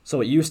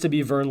 So it used to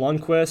be Vern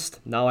Lundquist.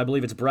 Now I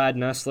believe it's Brad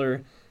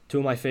Nessler. Two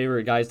of my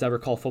favorite guys to ever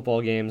call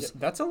football games.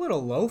 That's a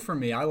little low for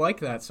me. I like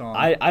that song.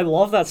 I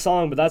love that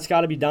song, but that's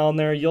got to be down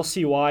there. You'll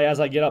see why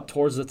as I get up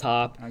towards the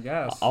top. I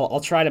guess.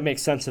 I'll try to make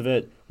sense of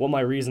it, what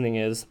my reasoning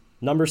is.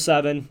 Number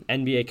 7,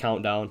 NBA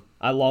Countdown.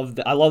 I love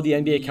the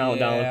NBA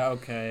Countdown. Yeah,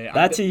 okay.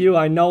 That to you,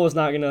 I know is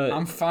not gonna.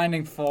 I'm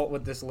finding fault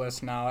with this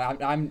list now.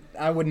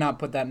 I would not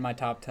put that in my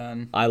top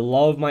 10. I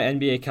love my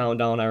NBA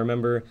Countdown. I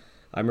remember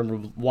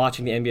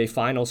watching the NBA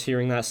Finals,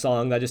 hearing that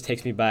song. That just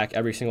takes me back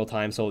every single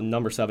time. So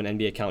number 7,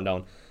 NBA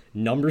Countdown.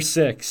 Number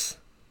 6,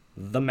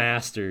 The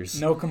Masters.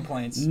 No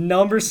complaints.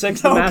 Number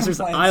 6, No The Masters.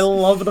 complaints. I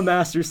love the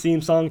Masters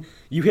theme song.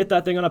 You hit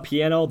that thing on a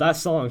piano, that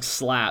song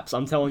slaps.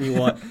 I'm telling you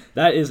what.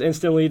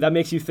 That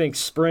makes you think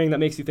spring, that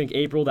makes you think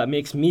April, that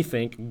makes me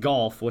think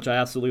golf, which I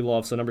absolutely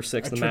love. So number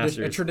 6, The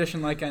Masters. A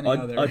tradition like any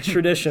other. A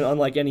tradition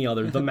unlike any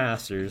other, The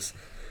Masters.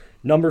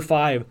 Number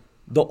 5,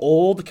 the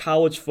old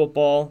college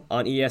football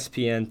on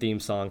ESPN theme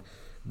song.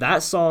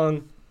 That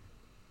song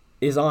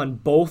is on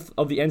both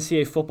of the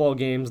NCAA football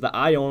games that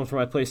I own for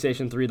my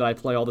PlayStation 3 that I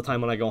play all the time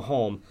when I go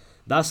home.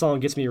 That song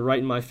gets me right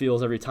in my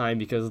feels every time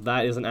because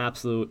that is an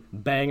absolute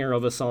banger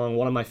of a song,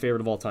 one of my favorite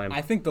of all time.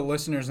 I think the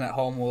listeners at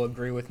home will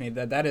agree with me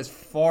that is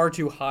far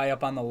too high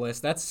up on the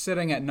list. That's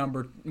sitting at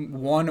number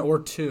 1 or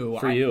 2.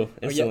 For you,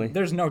 instantly. Yeah,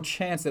 there's no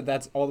chance that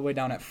that's all the way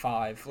down at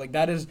 5. Like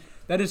that is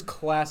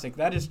classic.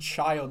 That is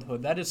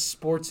childhood. That is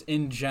sports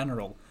in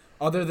general.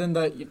 Other than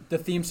the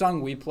theme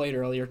song we played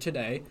earlier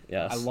today.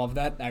 Yes. I love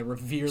that. I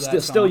revere that song.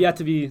 Still yet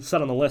to be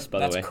set on the list, by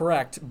the way. That's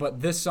correct.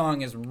 But this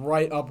song is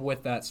right up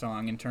with that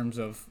song in terms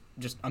of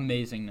just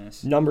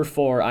amazingness. Number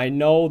 4, I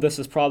know this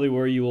is probably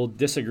where you will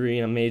disagree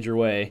in a major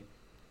way.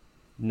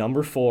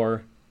 Number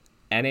 4,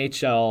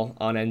 NHL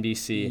on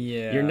NBC.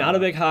 Yeah. You're not a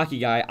big hockey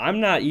guy. I'm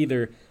not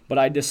either, but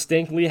I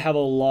distinctly have a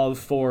love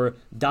for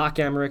Doc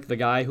Emmerich, the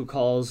guy who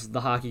calls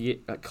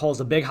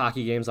the big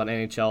hockey games on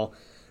NHL.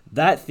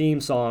 That theme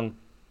song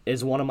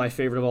is one of my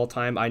favorite of all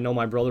time. I know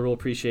my brother will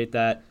appreciate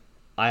that.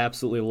 I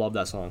absolutely love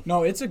that song.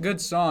 No, it's a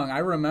good song. I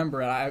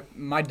remember it.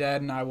 My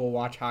dad and I will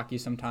watch hockey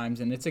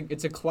sometimes, and it's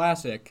a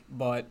classic.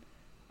 But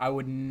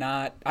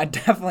I'd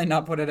definitely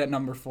not put it at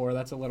number 4.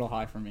 That's a little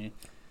high for me.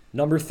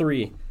 Number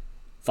 3,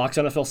 Fox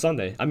NFL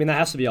Sunday. I mean, that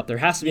has to be up there.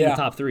 It has to be in the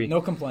top 3.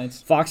 No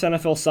complaints. Fox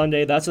NFL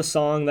Sunday. That's a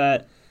song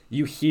that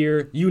you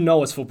hear. You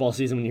know it's football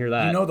season when you hear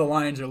that. You know the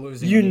Lions are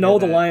losing. You know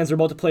the that. Lions are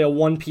about to play a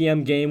 1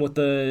 p.m. game with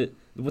the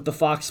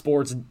Fox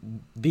Sports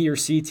B or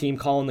C team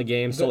calling the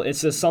game. So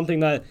it's just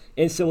something that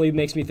instantly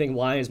makes me think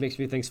Lions, makes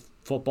me think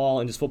football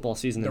and just football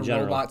season in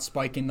general. The robot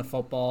spiking the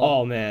football.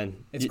 Oh,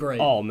 man. It's great.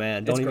 Oh,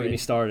 man. Don't even great. get me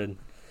started.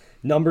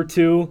 Number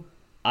 2,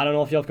 I don't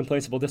know if you have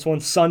complaints about this one,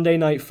 Sunday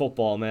Night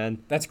Football,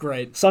 man. That's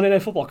great. Sunday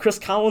Night Football. Chris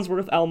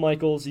Collinsworth, Al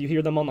Michaels, you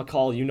hear them on the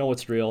call, you know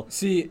it's real.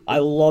 See, I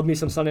love me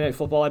some Sunday Night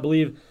Football. I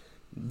believe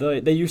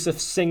they used to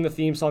sing the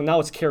theme song. Now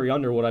it's Carrie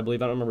Underwood, I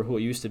believe. I don't remember who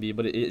it used to be,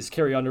 but it is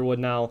Carrie Underwood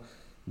now.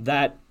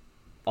 That,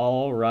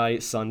 all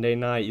right, Sunday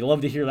night. You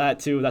love to hear that,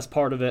 too. That's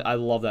part of it. I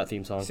love that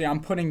theme song. See, I'm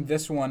putting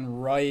this one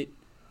right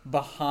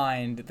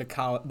behind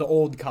the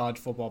old college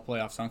football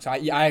playoff song. So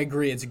I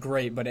agree, it's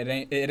great, but it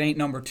ain't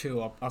number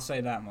 2. I'll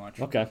say that much.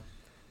 Okay.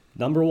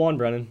 Number 1,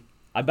 Brennan.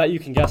 I bet you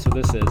can guess what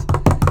this is.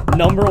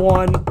 Number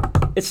 1,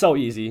 it's so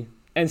easy.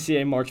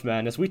 NCAA March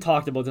Madness. We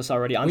talked about this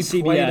already on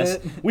CBS.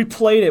 We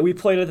played it. We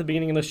played it at the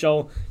beginning of the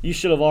show. You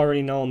should have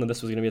already known that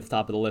this was going to be at the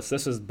top of the list.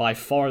 This is by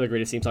far the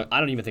greatest theme song. I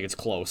don't even think it's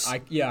close.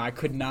 I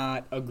could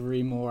not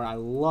agree more. I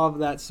love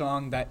that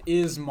song. That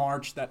is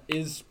March. That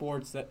is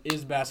sports. That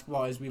is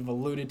basketball, as we've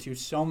alluded to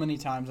so many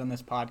times on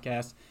this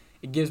podcast.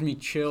 It gives me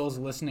chills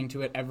listening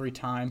to it every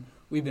time.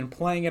 We've been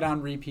playing it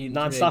on repeat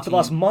nonstop for the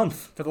last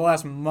month. For the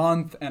last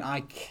month, and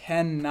I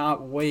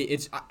cannot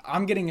wait.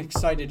 I'm getting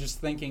excited just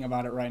thinking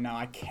about it right now.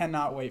 I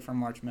cannot wait for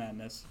March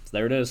Madness.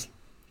 There it is.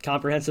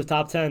 Comprehensive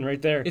top 10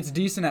 right there. It's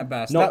decent at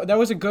best. That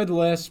was a good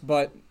list,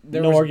 but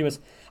no arguments.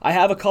 I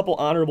have a couple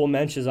honorable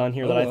mentions on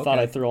here that I thought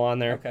I'd throw on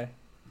there. Okay.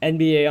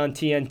 NBA on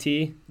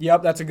TNT.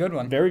 Yep, that's a good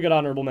one. Very good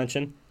honorable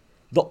mention.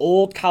 The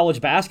old college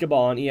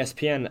basketball on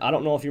ESPN. I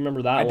don't know if you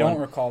remember that one. I don't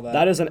recall that.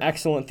 That is an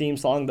excellent theme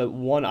song that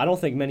one I don't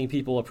think many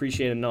people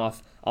appreciate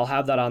enough. I'll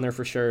have that on there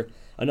for sure.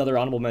 Another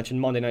honorable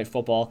mention, Monday Night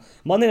Football.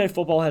 Monday Night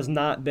Football has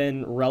not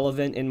been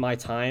relevant in my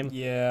time.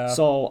 Yeah.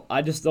 So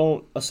I just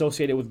don't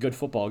associate it with good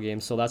football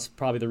games. So that's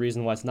probably the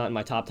reason why it's not in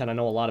my top 10. I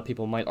know a lot of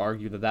people might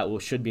argue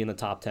that should be in the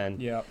top 10.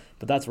 Yeah.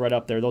 But that's right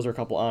up there. Those are a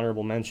couple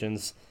honorable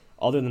mentions.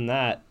 Other than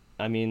that,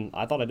 I mean,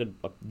 I thought I did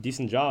a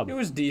decent job. It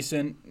was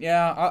decent.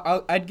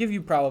 Yeah, I'd give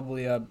you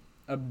probably a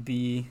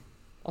B.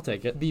 I'll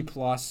take it. B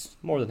plus.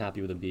 More than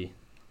happy with a B.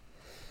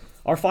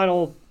 Our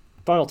final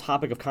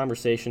topic of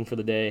conversation for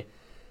the day.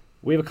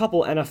 We have a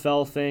couple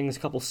NFL things, a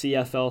couple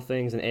CFL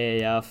things, and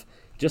AAF,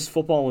 just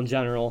football in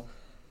general.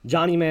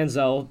 Johnny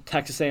Manziel,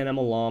 Texas A&M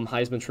alum,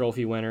 Heisman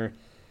Trophy winner,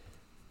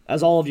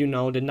 as all of you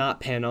know, did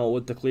not pan out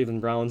with the Cleveland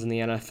Browns in the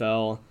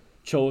NFL,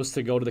 chose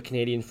to go to the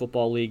Canadian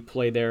Football League,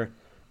 play there.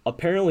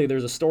 Apparently,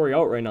 there's a story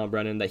out right now,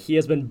 Brennan, that he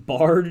has been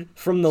barred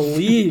from the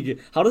league.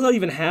 How does that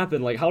even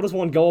happen? Like, how does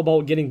one go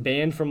about getting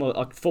banned from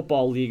a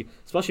football league,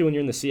 especially when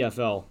you're in the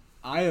CFL?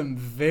 I am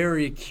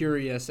very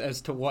curious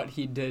as to what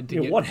he did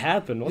to get. What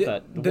happened?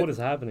 What is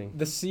happening?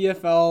 The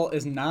CFL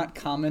is not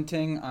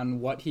commenting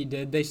on what he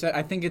did. They said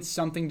I think it's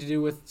something to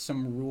do with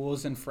some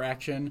rules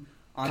infraction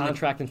on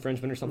Contract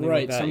infringement or something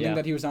right, like that. something Yeah.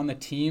 that he was on the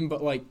team,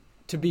 but like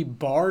to be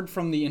barred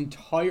from the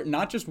entire,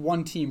 not just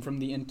one team, from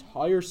the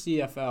entire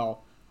CFL.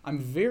 I'm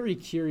very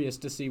curious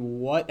to see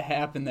what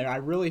happened there. I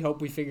really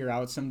hope we figure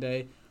out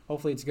someday.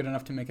 Hopefully it's good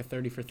enough to make a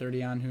 30 for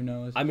 30 on. Who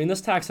knows? I mean,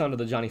 this tacks onto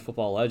the Johnny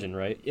Football legend,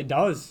 right? It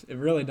does. It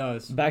really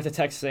does. Back to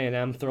Texas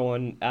A&M,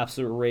 throwing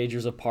absolute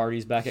ragers of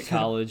parties back at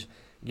college,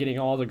 getting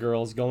all the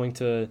girls going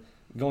to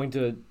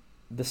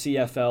the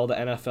CFL, the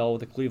NFL with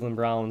the Cleveland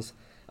Browns.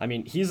 I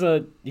mean, he's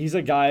a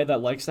guy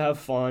that likes to have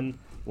fun,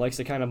 likes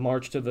to kind of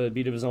march to the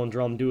beat of his own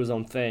drum, do his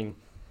own thing.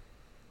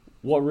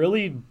 What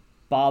really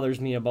bothers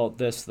me about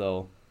this,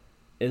 though,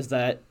 is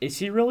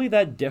he really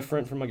that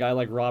different from a guy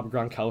like Rob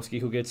Gronkowski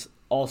who gets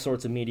all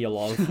sorts of media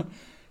love?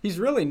 He's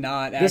really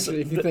not,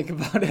 actually, if you think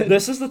about it.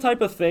 This is the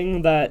type of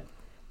thing that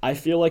I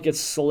feel like it's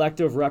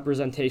selective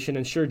representation.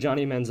 And sure,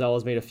 Johnny Manziel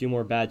has made a few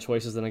more bad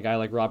choices than a guy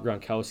like Rob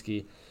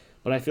Gronkowski.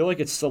 But I feel like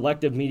it's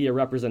selective media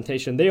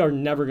representation. They are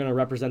never going to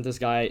represent this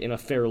guy in a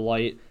fair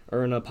light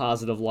or in a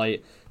positive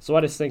light. So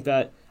I just think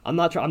that I'm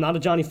not a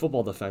Johnny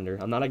Football defender.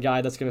 I'm not a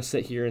guy that's going to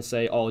sit here and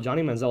say, oh,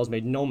 Johnny Manziel has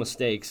made no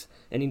mistakes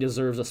and he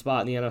deserves a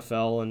spot in the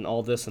NFL and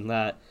all this and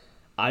that.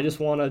 I just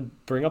want to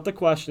bring up the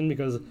question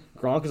because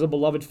Gronk is a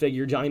beloved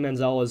figure. Johnny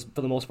Manziel is,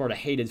 for the most part, a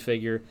hated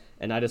figure.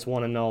 And I just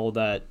want to know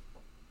that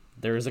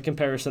there is a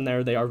comparison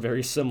there. They are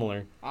very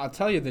similar. I'll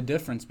tell you the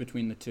difference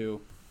between the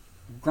two.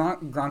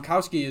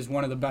 Gronkowski is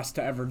one of the best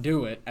to ever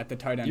do it at the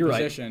tight end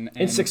position.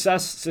 Right. And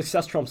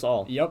success trumps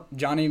all. Yep.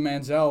 Johnny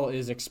Manziel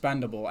is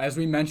expendable. As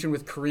we mentioned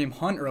with Kareem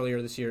Hunt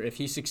earlier this year, if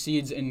he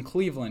succeeds in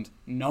Cleveland,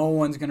 no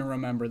one's going to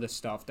remember the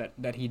stuff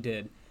that he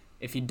did.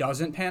 If he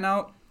doesn't pan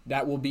out,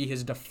 that will be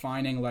his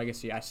defining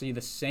legacy. I see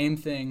the same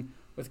thing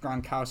with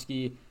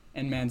Gronkowski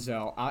and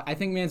Manziel. I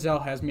think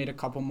Manziel has made a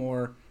couple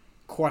more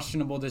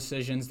questionable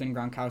decisions than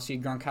Gronkowski.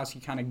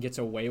 Gronkowski kind of gets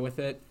away with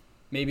it.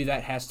 Maybe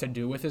that has to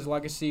do with his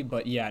legacy,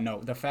 but yeah,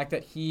 no. The fact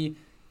that he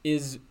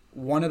is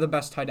one of the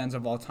best tight ends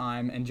of all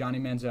time and Johnny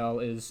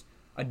Manziel is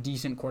a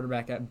decent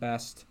quarterback at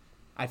best,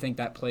 I think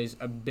that plays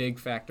a big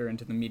factor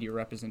into the media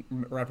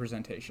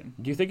representation.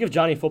 Do you think if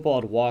Johnny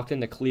Football had walked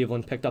into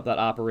Cleveland, picked up that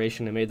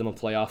operation, and made them a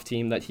playoff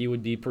team, that he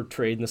would be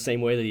portrayed in the same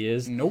way that he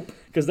is? Nope.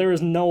 Because there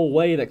is no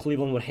way that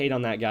Cleveland would hate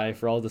on that guy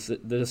for all the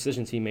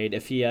decisions he made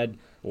if he had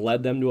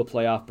led them to a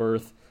playoff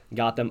berth,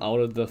 got them out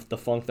of the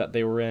funk that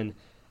they were in.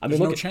 I mean,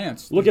 There's no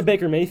chance. Look at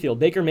Baker Mayfield.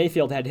 Baker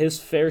Mayfield had his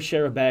fair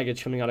share of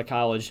baggage coming out of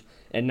college,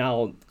 and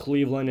now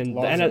Cleveland and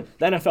the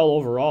NFL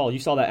overall. You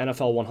saw that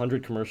NFL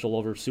 100 commercial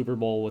over Super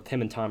Bowl with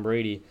him and Tom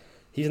Brady.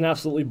 He's an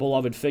absolutely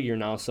beloved figure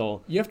now.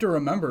 So you have to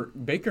remember,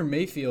 Baker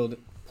Mayfield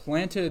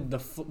planted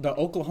the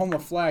Oklahoma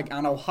flag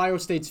on Ohio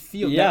State's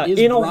field. Yeah, that is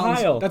in Browns,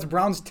 Ohio. That's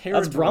Brown's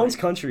territory. That's Brown's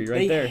country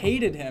right there. They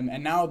hated him,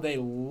 and now they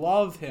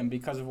love him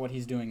because of what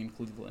he's doing in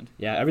Cleveland.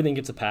 Yeah, everything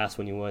gets a pass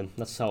when you win.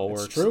 That's how it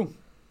works. It's true.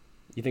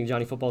 You think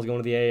Johnny Football is going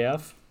to the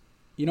AAF?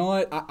 You know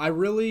what? I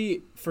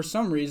really, for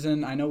some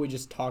reason, I know we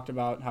just talked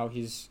about how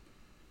he's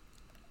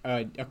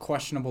a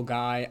questionable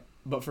guy,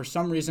 but for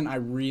some reason, I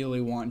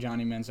really want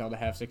Johnny Manziel to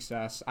have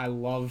success. I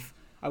love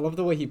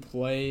the way he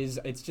plays.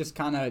 It's just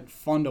kind of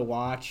fun to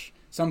watch.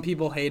 Some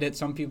people hate it.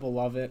 Some people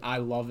love it. I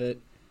love it.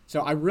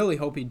 So I really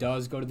hope he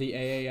does go to the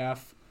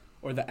AAF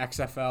or the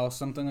XFL,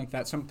 something like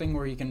that, something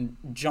where he can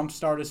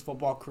jumpstart his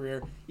football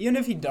career. Even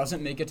if he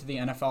doesn't make it to the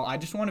NFL, I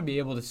just want to be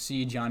able to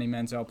see Johnny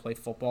Manziel play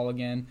football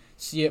again,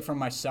 see it from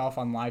myself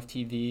on live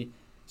TV.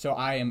 So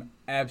I am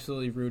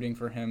absolutely rooting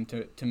for him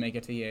to make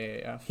it to the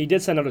AAF. He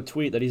did send out a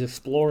tweet that he's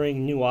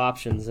exploring new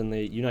options in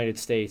the United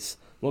States.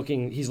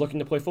 He's looking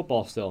to play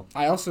football still.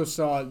 I also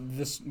saw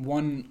this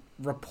one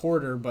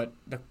reporter, but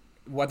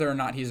whether or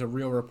not he's a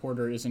real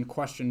reporter is in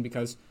question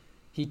because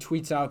he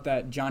tweets out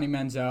that Johnny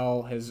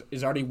Manziel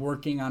is already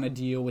working on a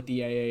deal with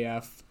the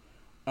AAF.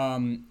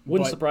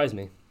 Wouldn't surprise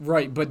me.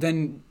 Right, but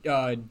then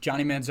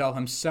Johnny Manziel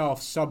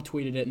himself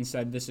subtweeted it and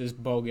said, this is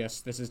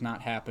bogus, this is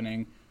not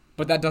happening.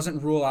 But that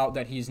doesn't rule out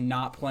that he's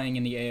not playing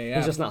in the AAF.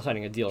 He's just not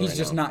signing a deal right now. He's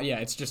just not,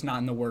 it's just not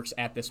in the works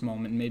at this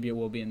moment, and maybe it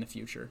will be in the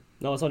future.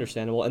 No, it's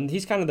understandable. And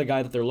he's kind of the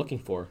guy that they're looking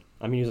for.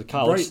 I mean, he's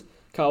a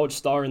college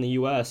star in the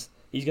U.S.,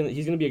 He's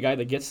gonna be a guy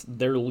that gets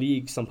their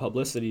league some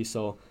publicity.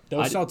 So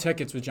they'll sell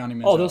tickets with Johnny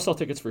Manziel. Oh, they'll sell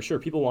tickets for sure.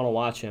 People want to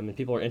watch him, and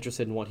people are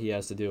interested in what he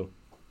has to do.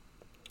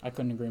 I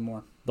couldn't agree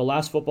more. The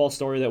last football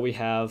story that we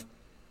have,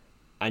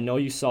 I know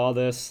you saw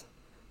this.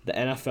 The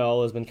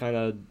NFL has been kind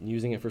of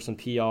using it for some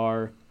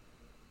PR.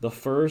 The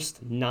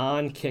first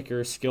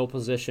non-kicker skill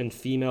position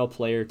female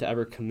player to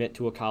ever commit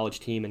to a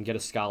college team and get a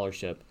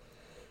scholarship.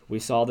 We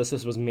saw this.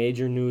 This was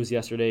major news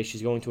yesterday.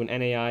 She's going to an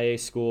NAIA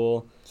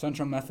school.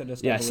 Central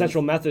Methodist. Yeah,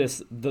 Central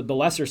Methodist, the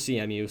lesser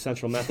CMU,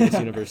 Central Methodist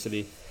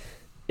University.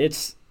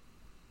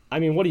 I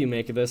mean, what do you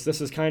make of this?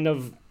 This is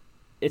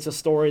it's a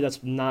story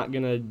that's not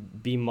going to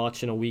be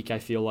much in a week, I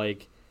feel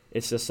like.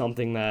 It's just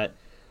something that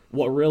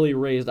what really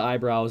raised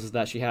eyebrows is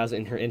that she has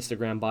in her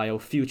Instagram bio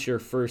future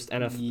first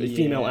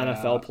female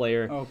NFL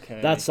player. Okay.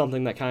 That's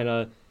something that kind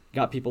of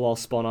got people all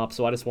spun up.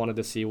 So I just wanted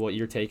to see what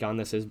your take on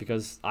this is,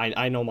 because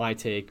I know my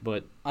take,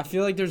 but I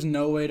feel like there's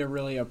no way to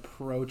really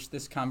approach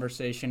this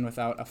conversation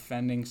without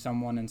offending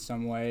someone in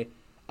some way.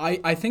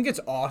 I think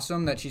it's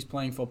awesome that she's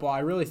playing football. I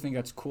really think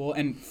that's cool.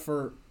 And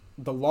for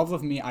the love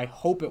of me, I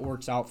hope it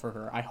works out for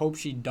her. I hope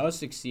she does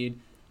succeed.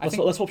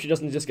 Let's hope she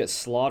doesn't just get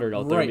slaughtered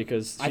out there,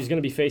 because she's going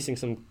to be facing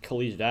some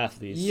collegiate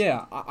athletes.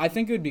 Yeah, I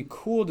think it would be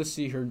cool to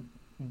see her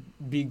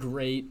be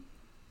great.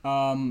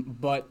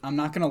 But I'm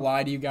not going to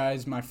lie to you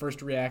guys. My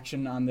first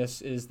reaction on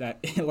this is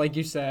that, like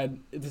you said,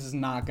 this is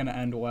not going to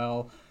end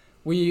well.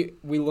 We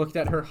looked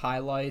at her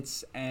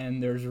highlights,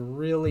 and there's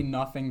really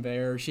nothing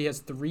there. She has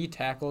 3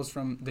 tackles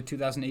from the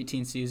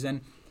 2018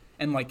 season,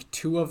 and like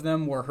 2 of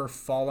them were her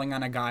falling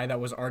on a guy that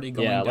was already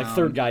going down. Yeah, like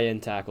third guy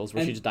in tackles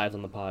where she just dives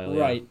on the pile.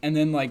 Right, yeah. And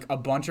then like a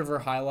bunch of her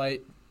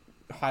highlights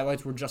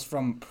were just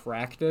from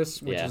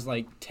practice, which is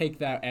like, take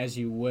that as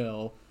you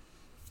will.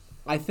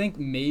 I think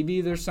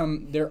maybe there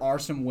are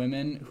some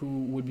women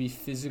who would be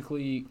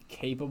physically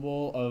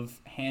capable of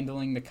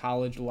handling the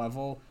college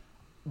level,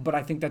 but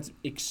I think that's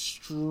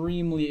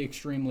extremely,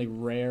 extremely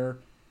rare.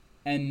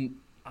 And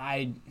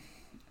I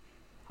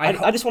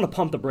just want to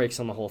pump the brakes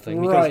on the whole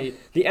thing, because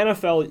the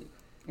NFL.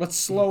 Let's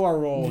slow our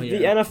roll here.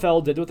 The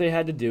NFL did what they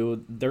had to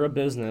do. They're a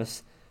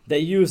business. They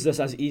use this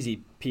as easy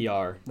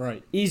PR.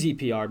 Right. Easy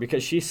PR,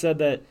 because she said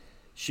that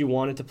she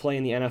wanted to play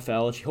in the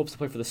NFL and she hopes to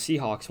play for the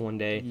Seahawks one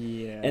day.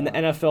 Yeah. And the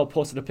NFL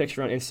posted a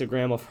picture on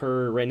Instagram of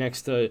her right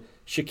next to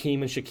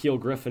Shaquem and Shaquille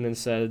Griffin and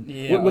said,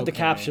 with the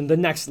caption, "The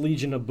next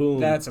Legion of Boom."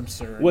 That's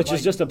absurd. Which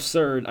is just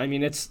absurd. I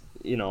mean, it's,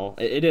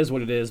 it is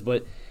what it is,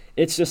 but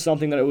it's just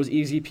something that it was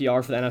easy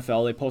PR for the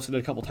NFL. They posted it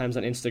a couple times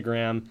on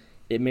Instagram.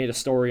 It made a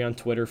story on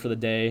Twitter for the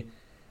day.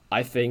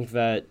 I think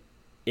that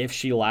if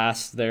she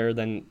lasts there,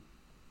 then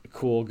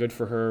cool, good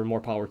for her, more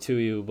power to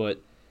you.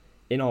 But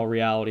in all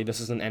reality,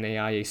 this is an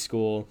NAIA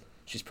school.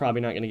 She's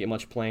probably not going to get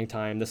much playing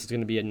time. This is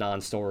going to be a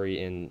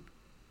non-story in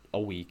a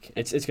week.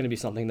 It's going to be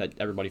something that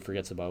everybody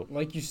forgets about.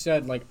 Like you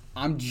said,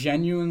 I'm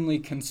genuinely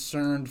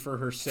concerned for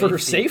her safety. For her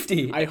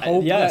safety. I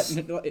hope yes.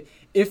 that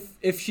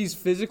if she's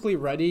physically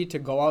ready to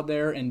go out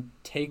there and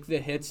take the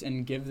hits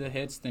and give the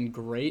hits, then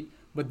great.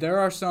 But there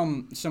are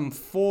some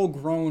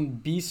full-grown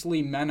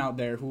beastly men out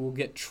there who will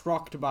get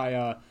trucked by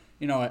a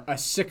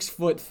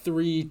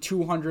 6'3",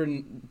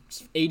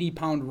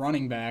 280-pound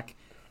running back,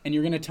 and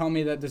you're gonna tell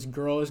me that this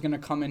girl is gonna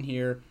come in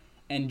here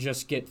and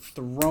just get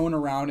thrown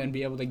around and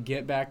be able to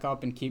get back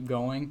up and keep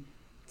going?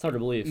 It's hard to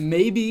believe.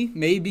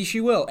 Maybe she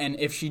will, and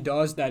if she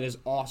does, that is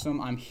awesome.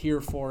 I'm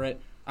here for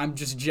it. I'm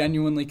just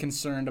genuinely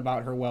concerned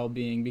about her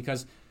well-being,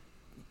 because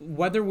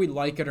whether we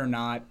like it or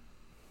not,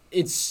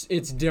 it's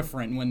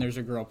different when there's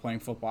a girl playing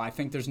football. I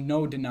think there's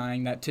no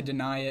denying that. To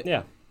deny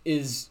it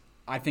is,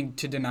 I think,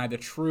 to deny the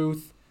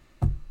truth.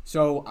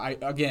 So,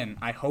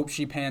 I hope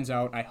she pans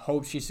out. I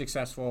hope she's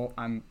successful.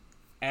 I'm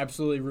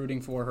absolutely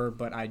rooting for her,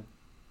 but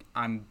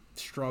I'm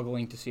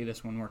struggling to see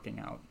this one working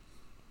out.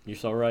 You're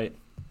so right.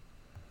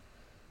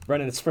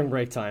 Brendan, it's spring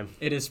break time.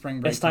 It is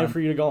spring break time. It's time for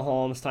you to go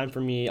home. It's time for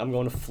me. I'm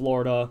going to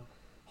Florida.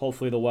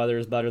 Hopefully the weather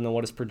is better than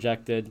what is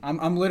projected.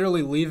 I'm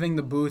literally leaving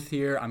the booth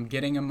here. I'm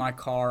getting in my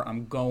car.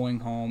 I'm going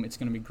home. It's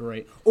going to be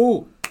great.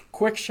 Oh,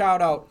 quick shout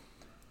out.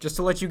 Just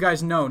to let you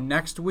guys know,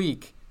 next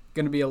week,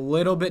 going to be a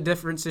little bit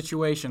different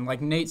situation.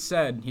 Like Nate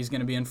said, he's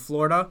going to be in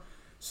Florida.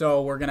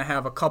 So we're going to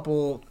have a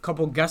couple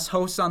guest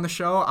hosts on the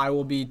show. I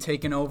will be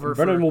taking over.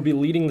 Brendan will be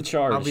leading the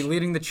charge. I'll be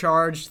leading the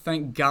charge.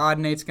 Thank God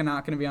Nate's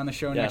not going to be on the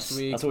show next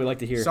week. That's what we like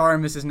to hear. Sorry,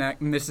 Mrs.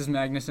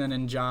 Magnuson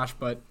and Josh,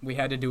 but we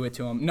had to do it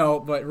to him. No,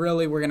 but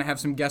really, we're going to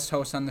have some guest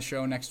hosts on the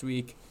show next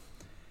week.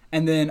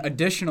 And then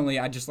additionally,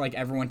 I'd just like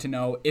everyone to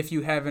know, if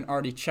you haven't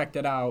already checked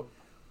it out,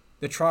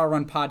 the Trial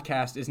Run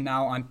Podcast is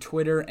now on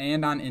Twitter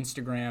and on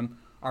Instagram.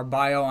 Our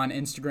bio on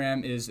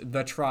Instagram is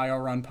The Trial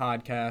Run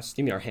Podcast.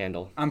 Give me our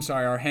handle. I'm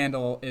sorry, our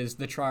handle is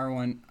The Trial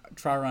Run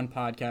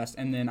Podcast.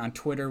 And then on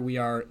Twitter, we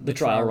are The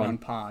Trial Run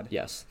Pod.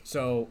 Yes.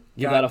 So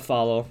give that a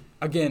follow.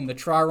 Again, The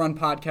Trial Run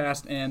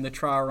Podcast and The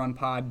Trial Run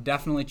Pod.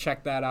 Definitely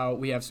check that out.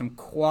 We have some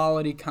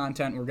quality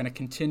content. We're going to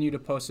continue to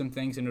post some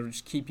things, and it'll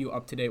just keep you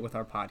up to date with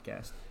our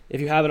podcast. If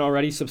you haven't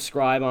already,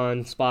 subscribe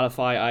on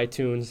Spotify,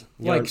 iTunes.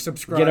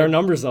 Subscribe. Get our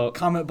numbers up.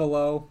 Comment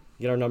below.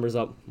 Get our numbers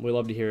up. We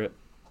love to hear it.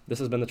 This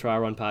has been the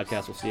Trial Run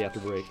Podcast. We'll see you after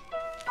break.